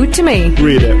really rude to me?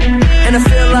 Read it. And I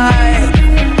feel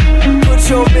like put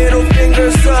your middle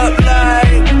fingers up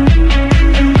like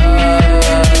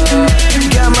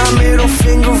got my middle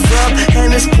finger up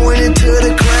and it's pointed to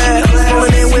the crowd.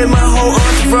 Falling in with my whole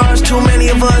entourage, too many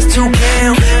of us to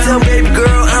count. Tell baby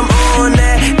girl I'm on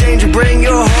that. Danger, bring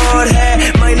your hard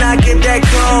hat. Might not get that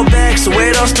call back, so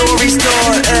where those stories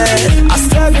start at. I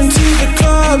step into the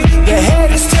club, the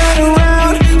head is turning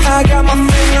around. I got my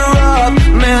finger up,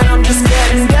 man, I'm just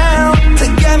getting down. To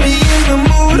get me in the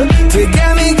mood, to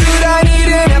get me good, I need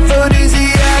an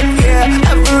aphrodisiac,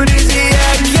 yeah,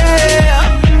 aphrodisiac,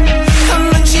 yeah. And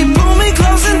then she pulled me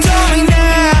close and told me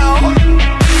now,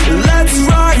 let's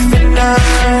rock the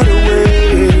night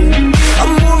away. I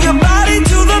move your body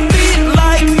to the beat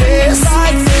like this,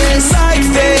 like this, like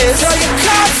this. Tell your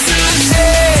cops to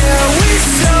jail, we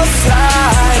so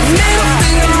fly. Middle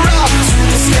finger up to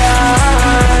the sky.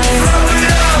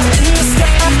 In the sky,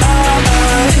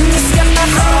 in the sky,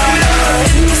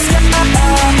 in the sky.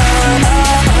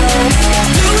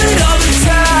 Do it all the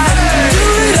time, do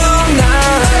it all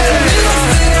night. Middle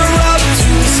finger up to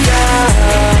the sky.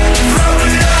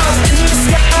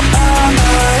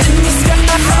 In the sky,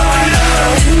 in the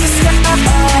sky, in the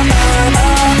sky.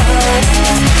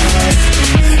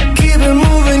 Keep it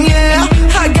moving, yeah.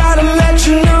 I gotta let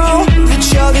you know that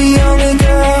you're the only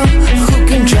girl who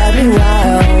can drive me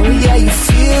wild. Yeah, you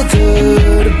feel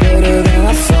good, better than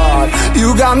I thought.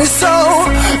 You got me so,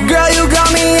 girl, you got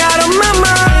me out of my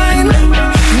mind.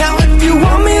 Now if you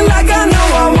want me like I know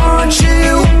I want you,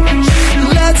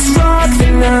 let's rock the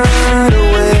night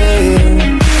away.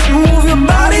 Move your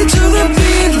body to the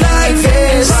beat like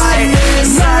this, like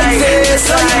this, like this,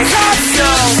 like cops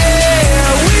go. Yeah,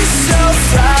 we so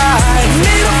fly.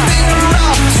 Middle finger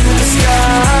up to the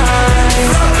sky.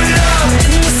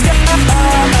 In the sky,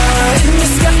 in the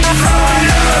sky,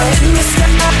 in the sky.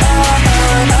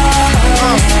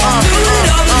 Do it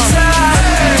all the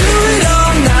time, do it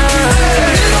all night.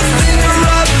 Middle finger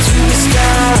up to the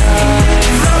sky.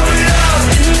 In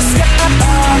the sky,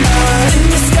 in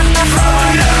the sky,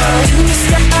 in the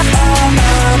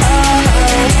sky.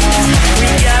 We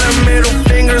got our middle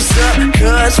fingers up,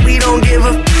 cause we don't give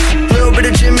a little bit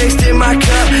of gin mixed in my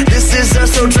cup. This is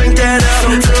us, so drink that up.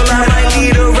 Girl, I might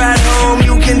need a ride home.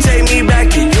 You can take me back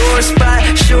to your spot.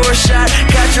 Sure shot,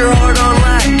 got your heart on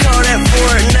lock. Call that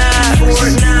Fortnite,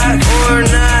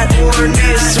 or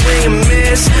this swing and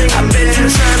miss. I've been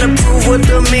trying to prove what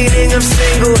the meaning of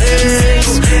single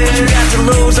is. What you got to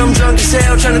lose? I'm drunk as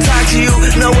hell, trying to talk to you.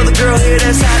 No other girl here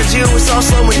that's hot as you. It's all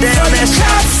slowing down. That's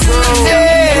true.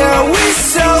 Yeah, we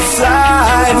so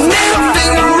fly. Middle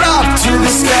finger up to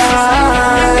the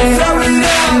sky.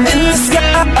 In the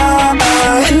sky,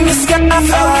 in the sky,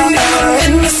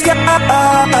 in the sky.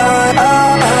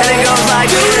 And it goes like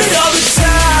do it all the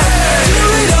time, do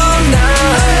it all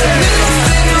night. Middle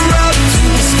finger up to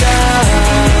the sky.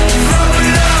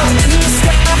 In the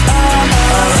sky, in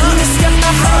the sky,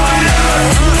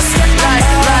 in the sky.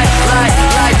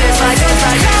 Like this, like this,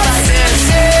 like this, like this.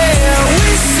 Yeah,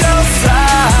 we so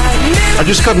fly. I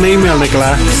just got an email,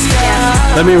 Nicola.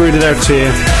 Let me read it out to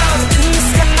you.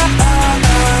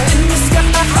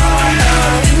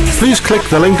 Please click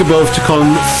the link above to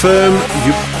confirm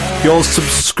your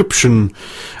subscription subscription,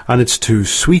 and it's to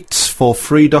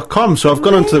sweetsforfree.com. So I've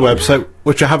gone onto the website,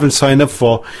 which I haven't signed up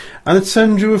for, and it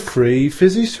sends you a free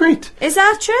fizzy sweet. Is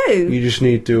that true? You just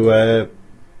need to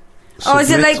Or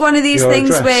is it like one of these your things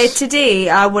address. where today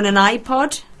I won an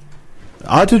iPod?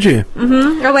 Ah, did you?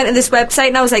 I went to this website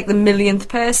and I was like the millionth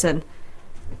person.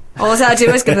 All I had to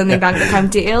do was give them their bank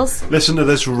account details. Listen to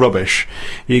this rubbish.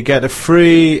 You get a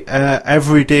free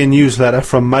everyday newsletter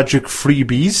from Magic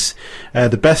Freebies.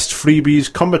 The best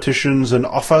freebies, competitions and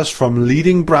offers from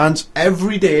leading brands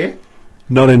every day.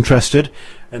 Not interested.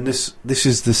 And this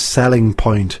is the selling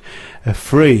point. A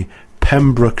free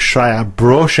Pembrokeshire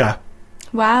brochure.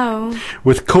 Wow.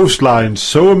 With coastlines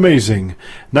so amazing,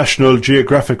 National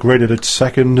Geographic rated it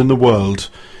second in the world.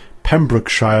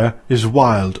 Pembrokeshire is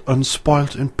wild,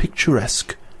 unspoilt and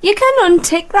picturesque. You can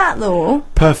untick that though.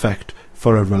 Perfect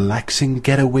for a relaxing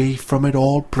getaway from it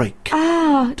all break.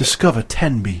 Ah. Discover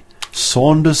Tenby,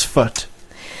 Saundersfoot,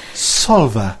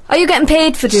 Solva, Are you getting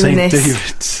paid for doing St this?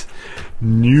 David's,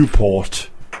 Newport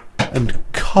and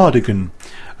Cardigan,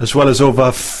 as well as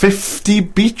over 50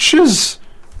 beaches.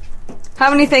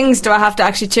 How many things do I have to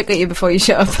actually chuck at you before you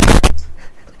shut up?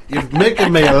 You're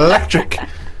making me electric.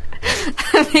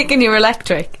 I'm making you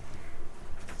electric.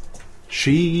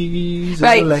 She's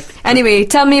Right. electric. Anyway,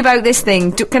 tell me about this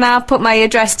thing. Can I put my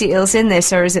address details in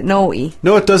this, or is it naughty?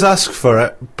 No, it does ask for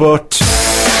it, but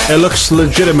it looks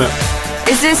legitimate.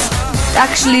 Is this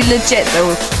actually legit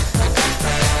though?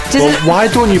 Well, why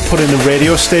don't you put in a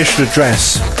radio station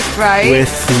address Right.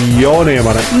 with your name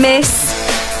on it? Miss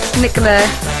Nicola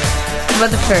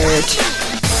Rutherford.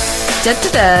 Da da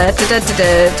da da da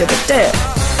da da da da.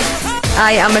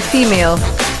 I am a female.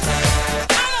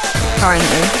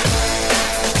 Currently.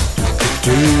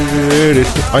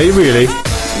 Are you really?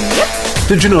 Yep.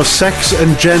 Did you know sex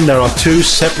and gender are two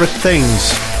separate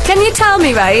things? Can you tell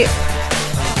me, right?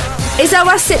 Is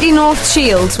our city North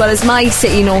Shields? Well, is my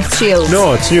city North Shields?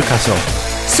 No, it's Newcastle.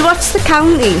 So what's the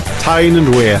county? Tyne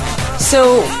and Wear.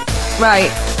 So,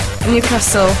 right,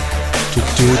 Newcastle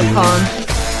upon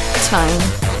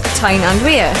Tyne and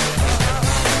Wear.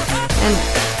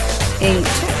 And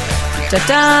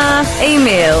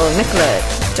email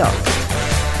Nicola.Rutherford.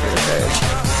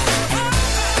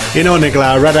 You know,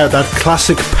 Nicola, I read out that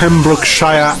classic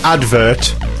Pembrokeshire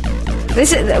advert.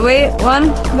 This is wait one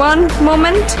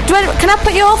moment. Can I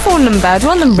put your phone number? Do you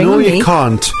want them ring No, me? you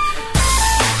can't.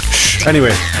 Shh.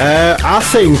 Anyway, I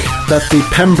think that the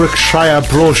Pembrokeshire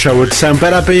brochure would sound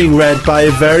better being read by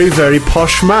a very, very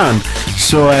posh man.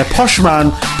 So, posh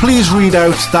man, please read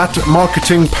out that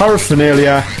marketing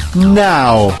paraphernalia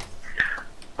now.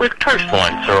 With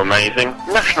coastlines so amazing,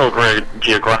 National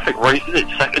Geographic rated it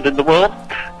second in the world.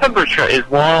 Pembrokeshire is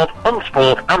wild,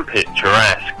 unspoiled and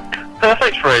picturesque.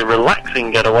 Perfect for a relaxing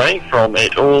getaway from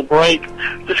it all break.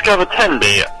 Discover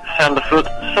Tenby, Sanderford,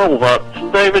 Solva,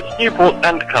 St David's, Newport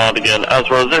and Cardigan, as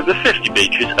well as over 50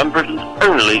 beaches and Britain's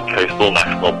only coastal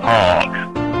national park.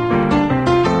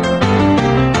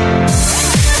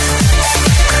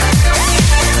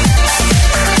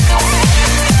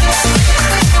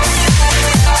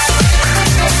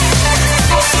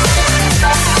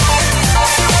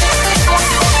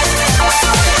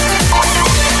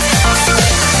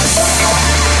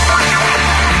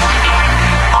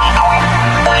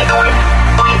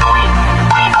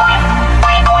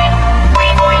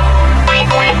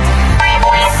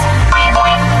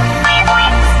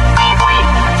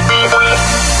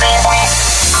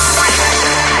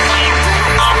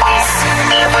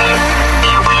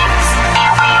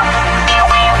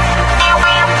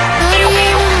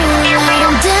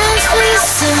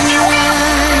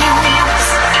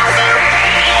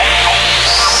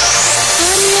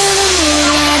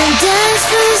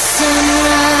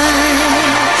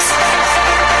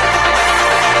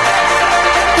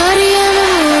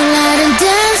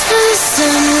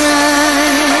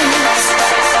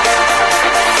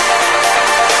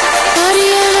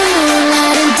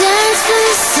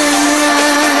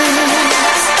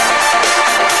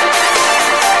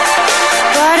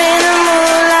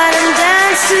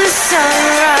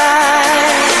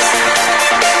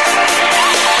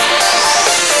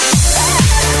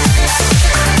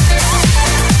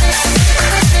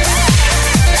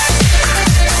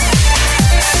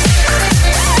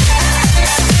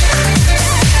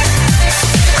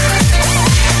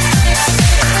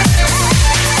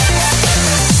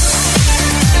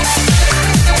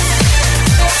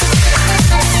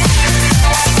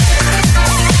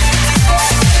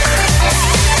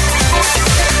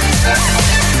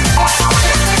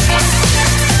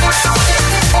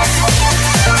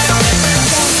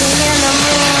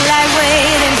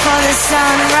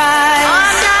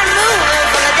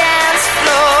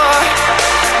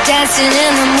 dancing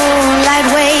in the moonlight,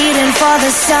 waiting for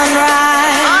the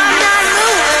sunrise. I'm not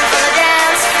moving for the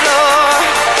dance floor.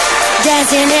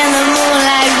 Dancing in the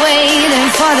moonlight, waiting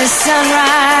for the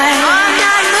sunrise. I'm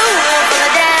not moving for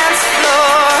the dance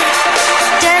floor.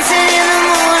 Dancing in the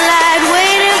moonlight,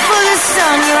 waiting for the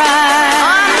sunrise.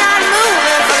 I'm not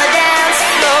moving for the dance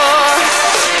floor.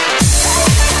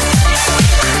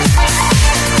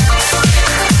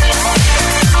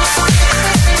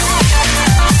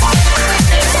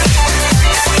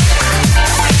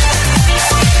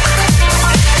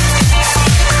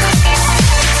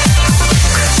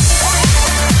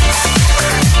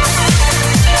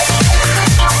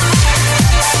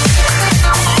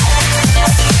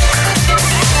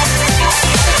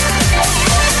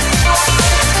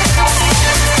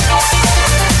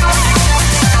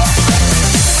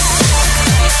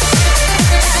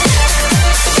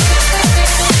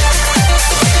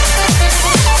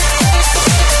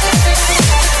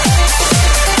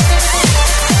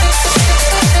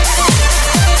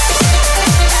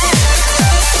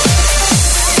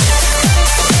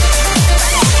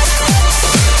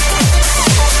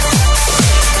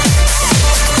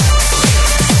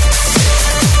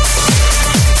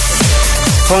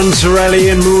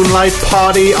 Fonzarelli and Moonlight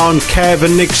Party on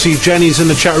Kevin Nixie. Jenny's in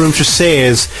the chat room. She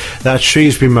says that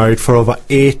she's been married for over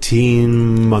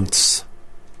 18 months.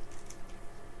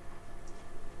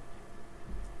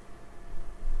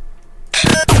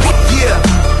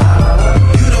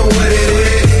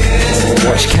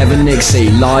 Watch Kevin Nixie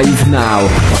live now.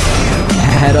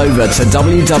 Head over to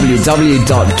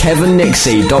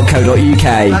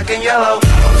www.kevinnixie.co.uk. Black and yellow,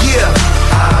 yeah,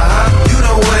 you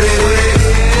know what it is.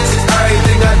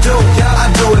 Everything I do,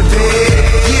 I do it big,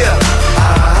 yeah,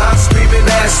 screaming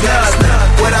that's not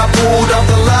when I pulled off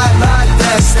the lot,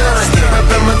 that's not. Step up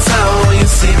in my town, when you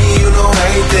see me, you know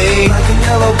everything. Black and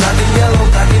yellow, black and yellow,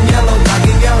 black and yellow, black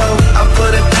and yellow. I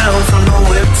put it down from the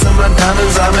whip to my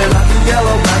diamonds. I'm in black and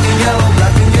yellow, black and yellow,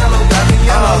 black and yellow, black and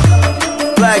yellow.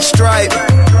 Black stripe,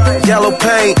 yellow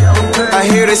paint. I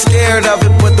hear they scared of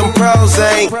it, but them pros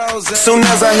ain't. Soon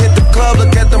as I hit the club,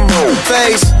 look at them whole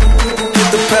face. Hit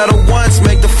the pedal once,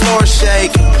 make the floor shake.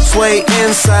 Sway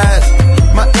inside,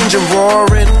 my engine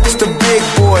roaring. It's the big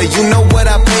boy, you know what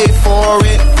I paid for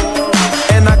it.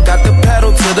 And I got the pedal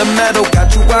to the metal.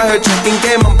 Got you out here checking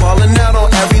game, I'm balling out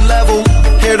on every level.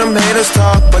 Hear them haters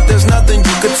talk, but there's nothing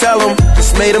you could tell them.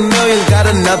 Just made $1 million, got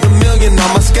another $1 million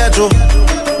on my schedule.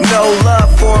 No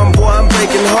love for him, boy, I'm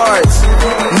breaking hearts.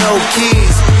 No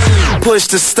keys, push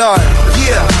to start.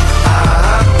 Yeah,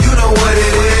 you know what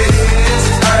it is.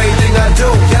 Everything I do,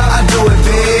 I do it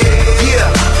big. Yeah,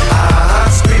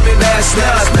 screaming that's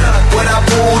not when I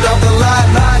pulled off the lot,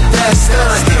 that's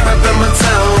not. Step up in my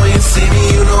town, when you see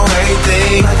me, you know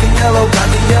everything. Black and yellow, black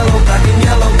and yellow, black and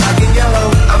yellow, black and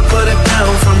yellow. I put it down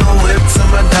from the whip to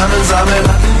my diamonds. I'm in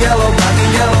black and yellow, black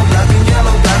and yellow, black and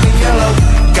yellow, black and yellow.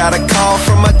 Got a call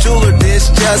from my jeweler, this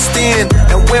just in.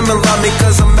 And women love me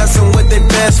cause I'm messing with their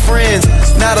best friends.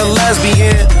 Not a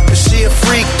lesbian, but she a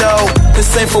freak though.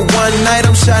 This ain't for one night,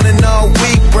 I'm shining all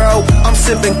week, bro. I'm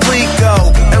sipping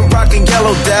Clico and rocking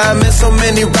yellow diamonds. So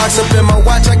many rocks up in my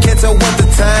watch, I can't tell what the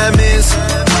time is.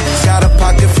 Got a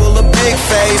pocket full of big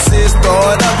faces.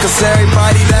 Throw it up cause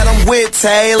everybody that I'm with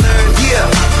tailored. Yeah,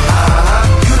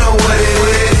 you know what it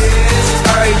is.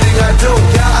 Everything I do,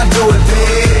 I do it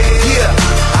big. Yeah,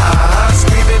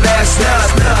 screaming that's not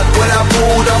when I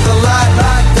pulled off the lot,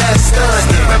 that's done.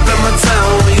 Step up in my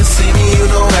town, when you see me, you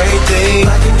know everything.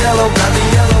 Black and yellow, black and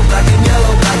yellow, black and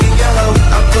yellow, black and yellow.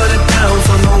 I put it down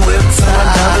from the whip to my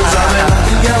diamonds. I'm in black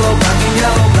and yellow, black and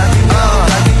yellow, black and yellow,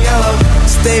 black and yellow.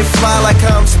 Stay fly like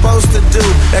how I'm supposed to do.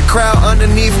 That crowd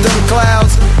underneath them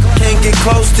clouds can't get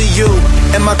close to you.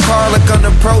 And my car look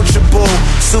unapproachable.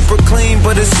 Super clean,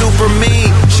 but it's super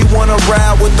mean. She wanna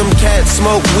ride with them cats,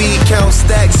 smoke weed, count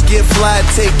stacks, get fly,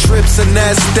 take trips, and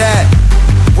that's that.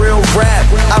 Real rap,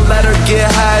 I let her get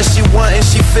high as she want and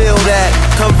she feel that.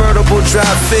 Convertible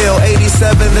drop feel,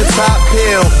 87 the top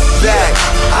hill, back.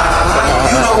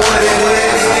 You know what it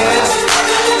is.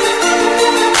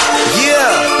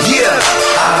 Yeah,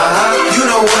 you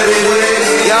know what it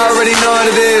is. Y'all already know what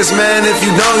it is, man. If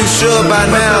you know, you should by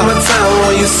now. My town,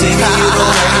 when you see me, you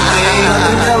know everything. Black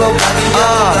and yellow, black and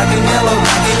yellow, black and yellow,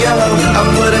 black and yellow. I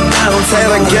put it down,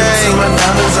 Taylor gang. My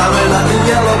diamonds, I'm in black and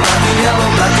yellow, black and yellow,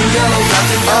 black and yellow, black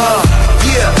and yellow.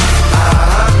 Yeah,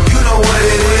 you know what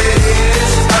it is.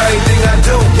 Everything I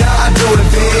do, I do it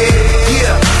big.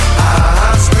 Yeah,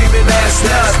 screaming that's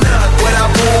not when I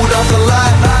pulled off the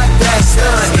lot, that's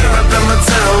done. Step up in my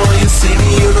town, when you see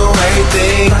me, you know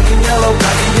everything. Black and yellow,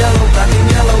 black and yellow, black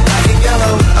and yellow, black and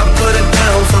yellow. I put it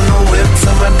down from the whip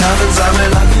to my diamonds. I'm in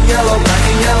black and yellow, black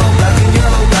and yellow, black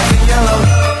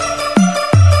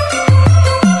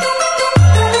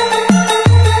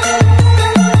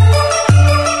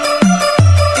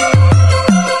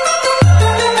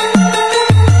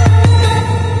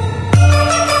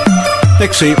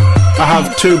Nixie, I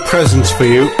have 2 presents for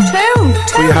you.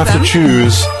 Two You have to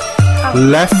choose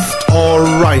left or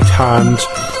right hand.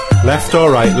 Left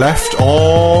or right, left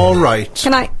or right.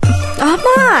 Can I? Oh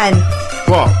man!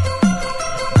 What?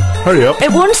 Hurry up.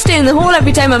 It won't stay in the hole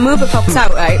every time I move. It pops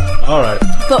out, right? Alright.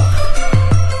 But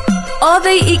are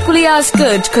they equally as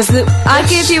good? Because I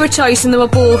gave you a choice and they were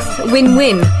both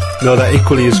win-win. No, they're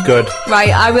equally as good.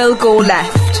 Right, I will go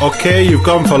left. Okay, you've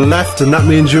gone for left, and that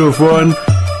means you have won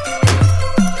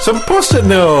some post-it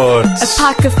notes. A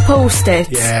pack of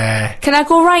post-its. Yeah. Can I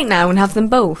go right now and have them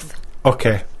both?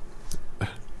 Okay.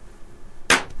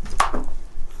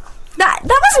 That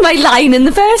wasn't my line in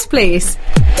the first place.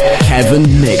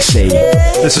 Kevin Nixie.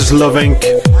 This is Love Inc.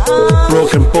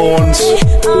 Broken Bones.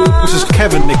 This is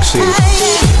Kevin Nixie.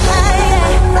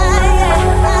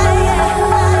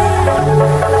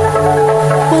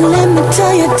 Well, let me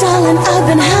tell you, darling, I've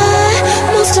been high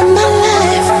most of my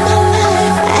life.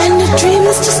 And a dream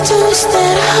is just a wish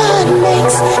that a heart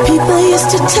makes. People used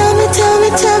to tell me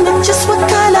just what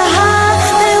kind of high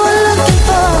they were looking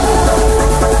for.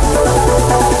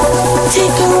 Take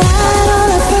a ride on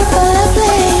a purple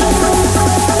airplane.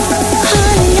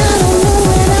 Honey, I don't know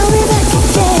when I'll be back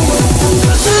again.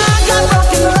 I got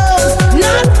broken love,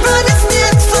 not for the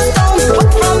sticks or stones, but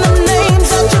from the names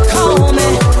that you call me.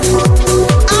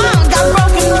 I got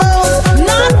broken love,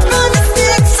 not for the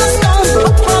sticks or stones,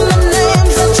 but from the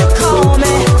names that you call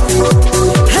me.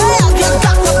 Hey, you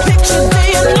got the picture, do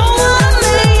you know what I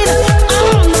mean?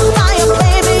 I'm the fire,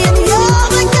 baby, and you're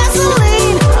the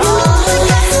gasoline. You're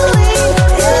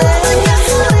the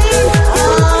gasoline.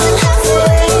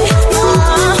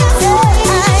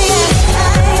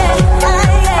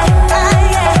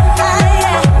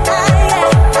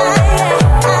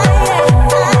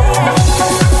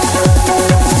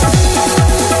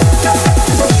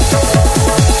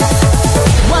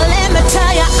 Well, let me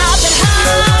tell you, I've been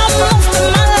high most of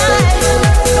my life,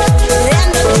 and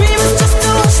the dream is just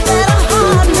a wish that a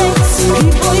heart makes.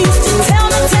 People used to tell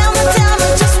me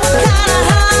just what kind of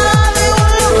high they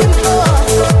were looking for.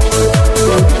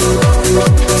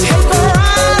 Take a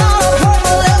ride on a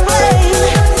purple airplane.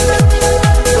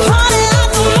 Honey, I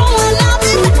don't know when I'll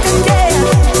be back again.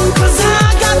 'Cause I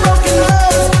got broken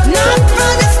love, not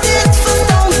from the sticks or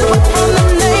stones, but from the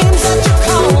names that you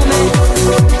call me.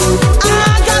 I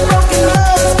got broken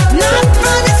love, not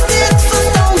from the sticks or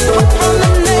stones, but from the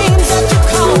names that you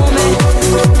call me.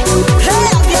 Hey,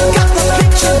 you got the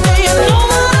picture, do you know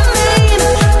what I mean?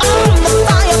 I'm the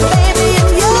fire, baby,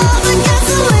 and you're the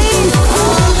gasoline.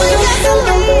 Oh, the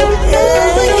gasoline, yeah,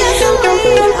 the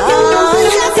gasoline. Oh,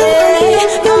 the gasoline,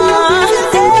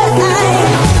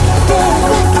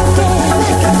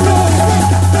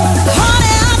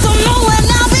 honey, I don't know when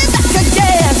I'll be back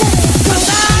again. 'Cause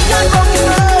I got broken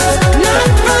love, not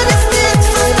from the sticks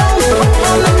or stones, but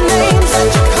from the names that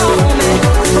you call me.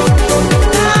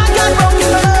 I got broken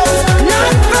love,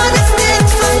 not from the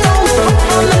sticks or stones, but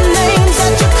from the names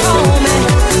that you call me.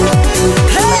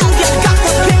 Hey, you got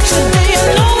the picture, do you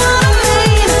know what I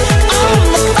mean? I'm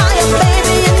the fire,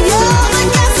 baby, and you're the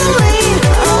gasoline.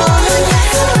 Oh, the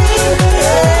gasoline,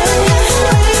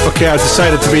 yeah. Okay, I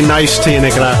decided to be nice to you,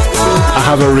 Nicola. I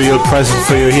have a real present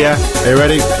for you here. Are you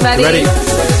ready? Ready.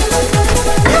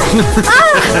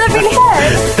 Let me hear.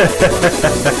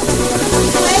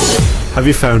 Have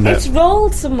you found It's it?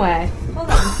 rolled somewhere. Hold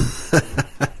on.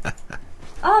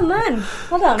 Oh man,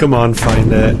 hold on. Come on,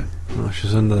 find it. Oh,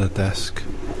 she's under the desk.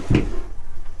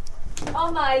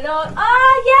 Oh my lord.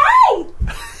 Oh yay!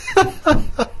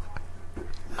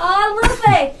 Oh, I love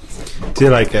it. Do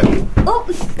you like it? Oh,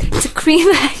 it's a cream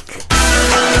egg.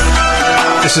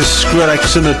 This is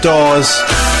Skrillex in the Doors,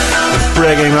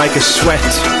 breaking like a sweat.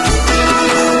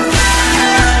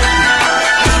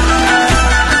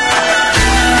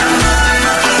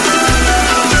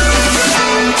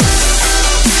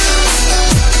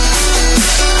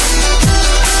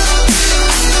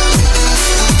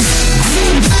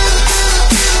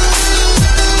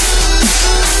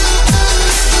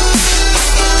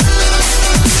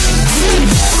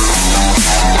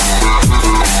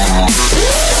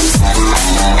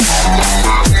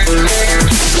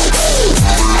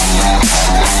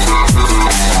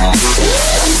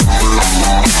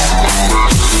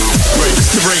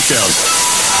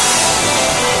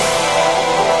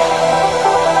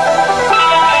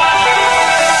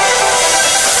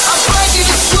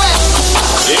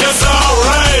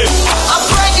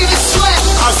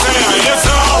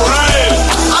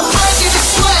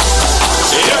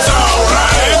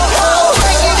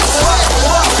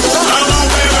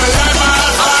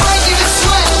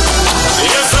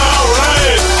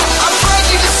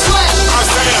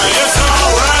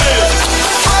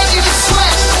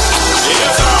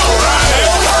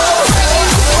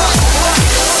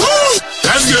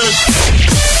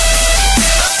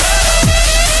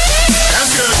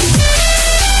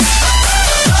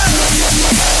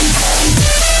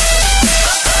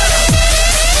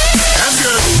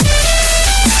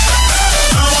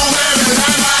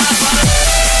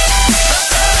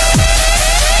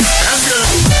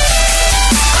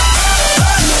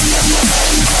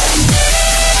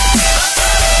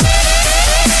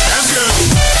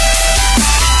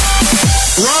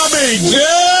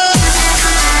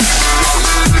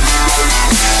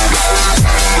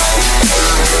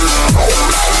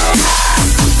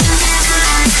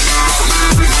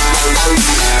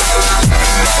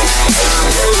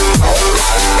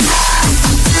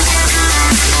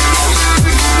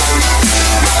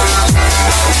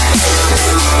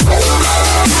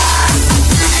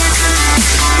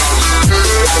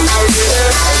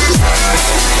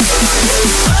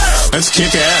 Let's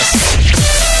kick ass.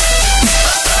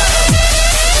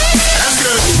 That's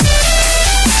good.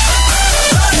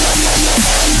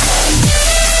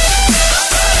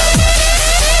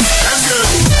 That's good.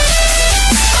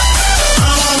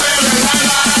 Come on, baby, light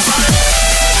up.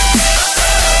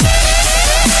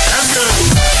 That's good.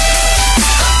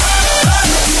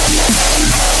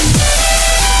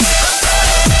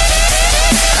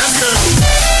 That's good.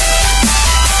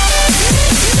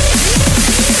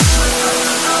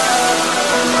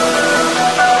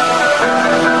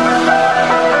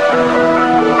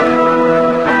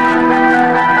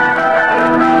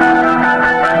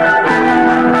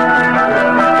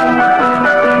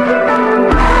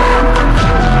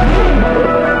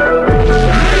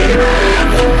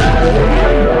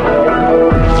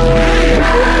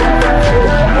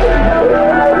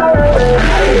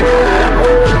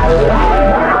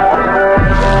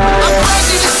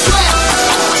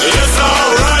 It's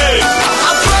alright.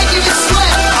 I'm breaking the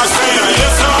sweat. I say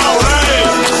it's alright.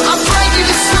 I'm breaking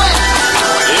the sweat.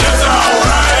 It's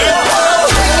alright.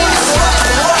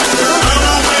 Come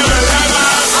on, baby, light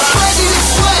up. I'm breaking the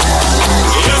sweat.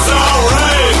 It's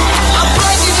alright. I'm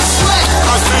breaking the sweat.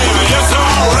 I say it's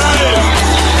alright.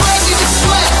 Breaking the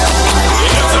sweat.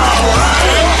 It's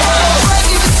alright.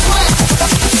 Breaking the sweat.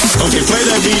 Okay, play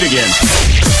that beat again.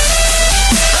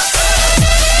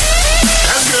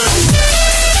 That's good.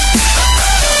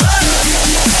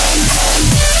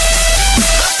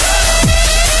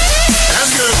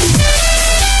 That's good.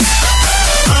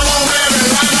 Come on, baby,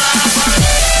 light up.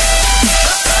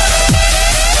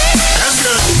 That's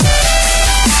good.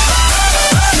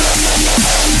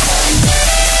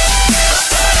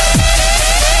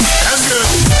 That's good.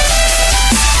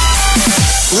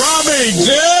 Robbie,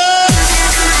 yeah.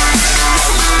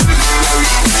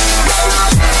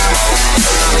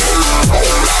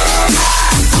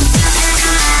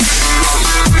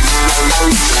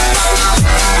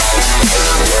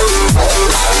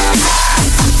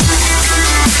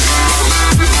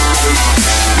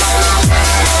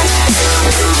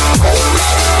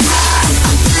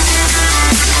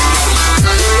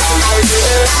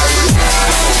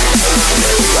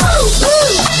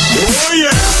 Oh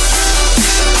yeah.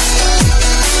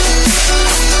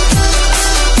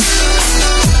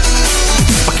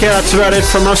 Okay, that's about it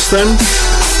from us then.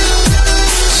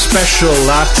 Special,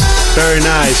 that. Very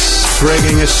nice.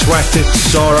 Breaking a sweat,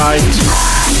 it's alright.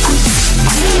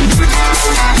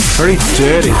 Very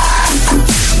dirty.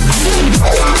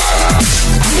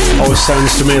 Always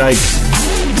sounds to me like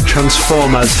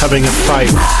Transformers having a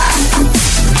fight.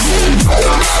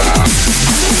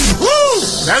 Woo!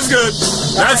 That's good.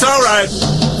 That's alright.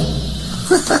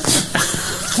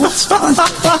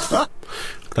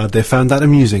 Glad they found that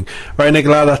amusing. Right,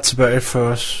 Nicola, that's about it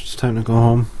for us. It's time to go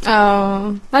home.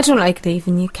 Oh, I don't like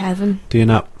leaving you, Kevin. Do you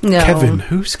not? No. Kevin?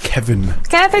 Who's Kevin?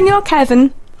 Kevin, you're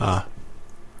Kevin. Ah,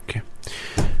 okay.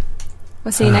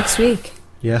 We'll see you next week.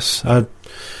 Yes, I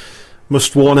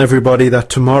must warn everybody that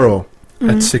tomorrow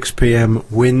at 6 p.m,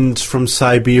 winds from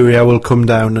Siberia will come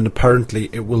down, and apparently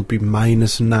it will be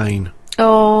 -9.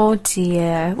 Oh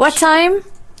dear. What time?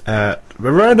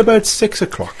 Around about 6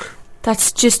 o'clock.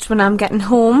 That's just when I'm getting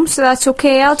home, so that's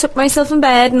okay. I'll tuck myself in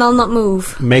bed and I'll not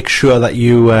move. Make sure that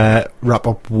you wrap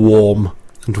up warm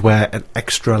and wear an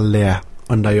extra layer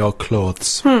under your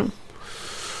clothes.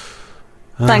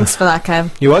 Thanks for that, Kev.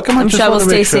 You're welcome. I'm sure we'll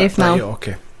stay safe now.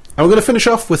 Okay. And we're going to finish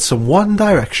off with some One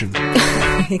Direction.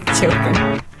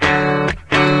 Joking.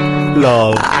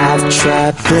 Love. I've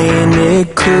tried playing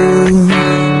it cool,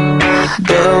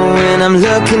 but when I'm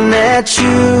looking at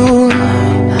you,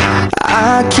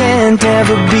 I can't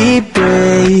ever be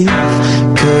brave,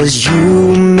 'cause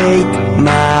you make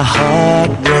my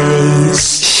heart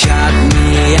race. Shot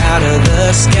me out of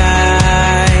the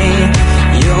sky,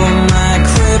 you're my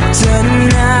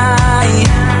kryptonite.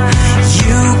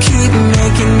 You keep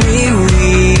making me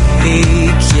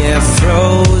weak, yeah,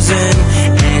 frozen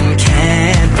and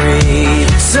can't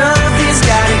breathe. Something's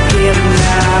gotta give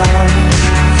now,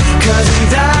 'cause I'm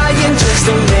dying just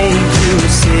to make you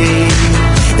see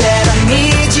that I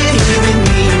need you here with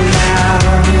me now.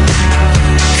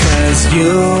 'Cause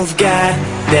you've got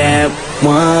that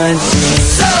one thing.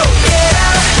 So get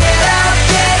out, get out,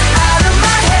 get out of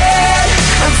my head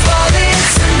and fall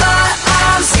into my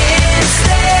arms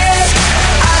instead.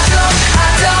 I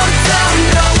don't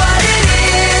know what it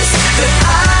is, but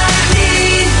I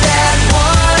need that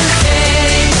one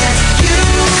thing. You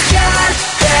got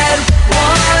that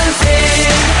one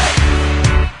thing.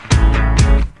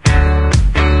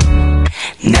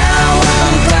 Now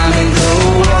I'm climbing the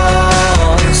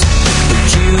walls, but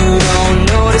you don't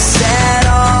notice at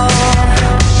all.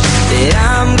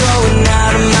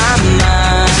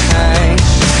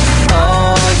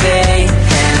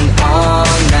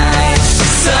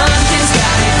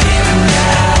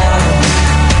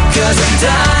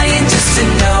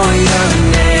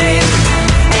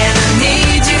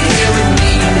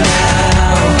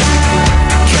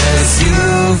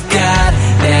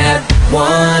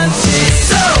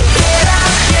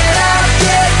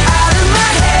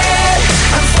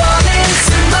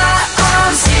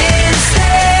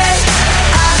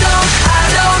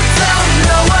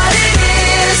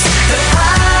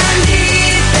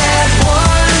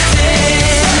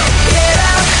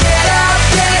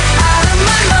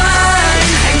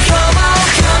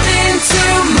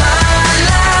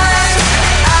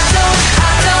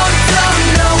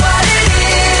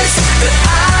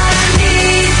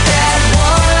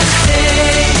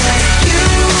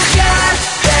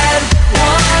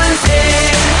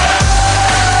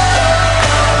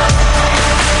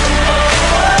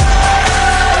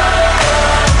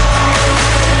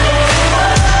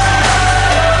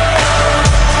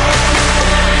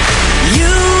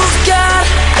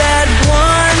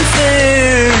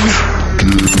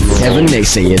 Kevin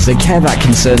Nixie is a Kev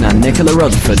Atkinson and Nicola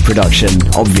Rutherford production,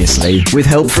 obviously, with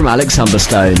help from Alex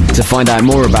Humberstone. To find out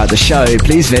more about the show,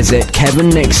 please visit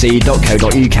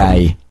kevinnixie.co.uk.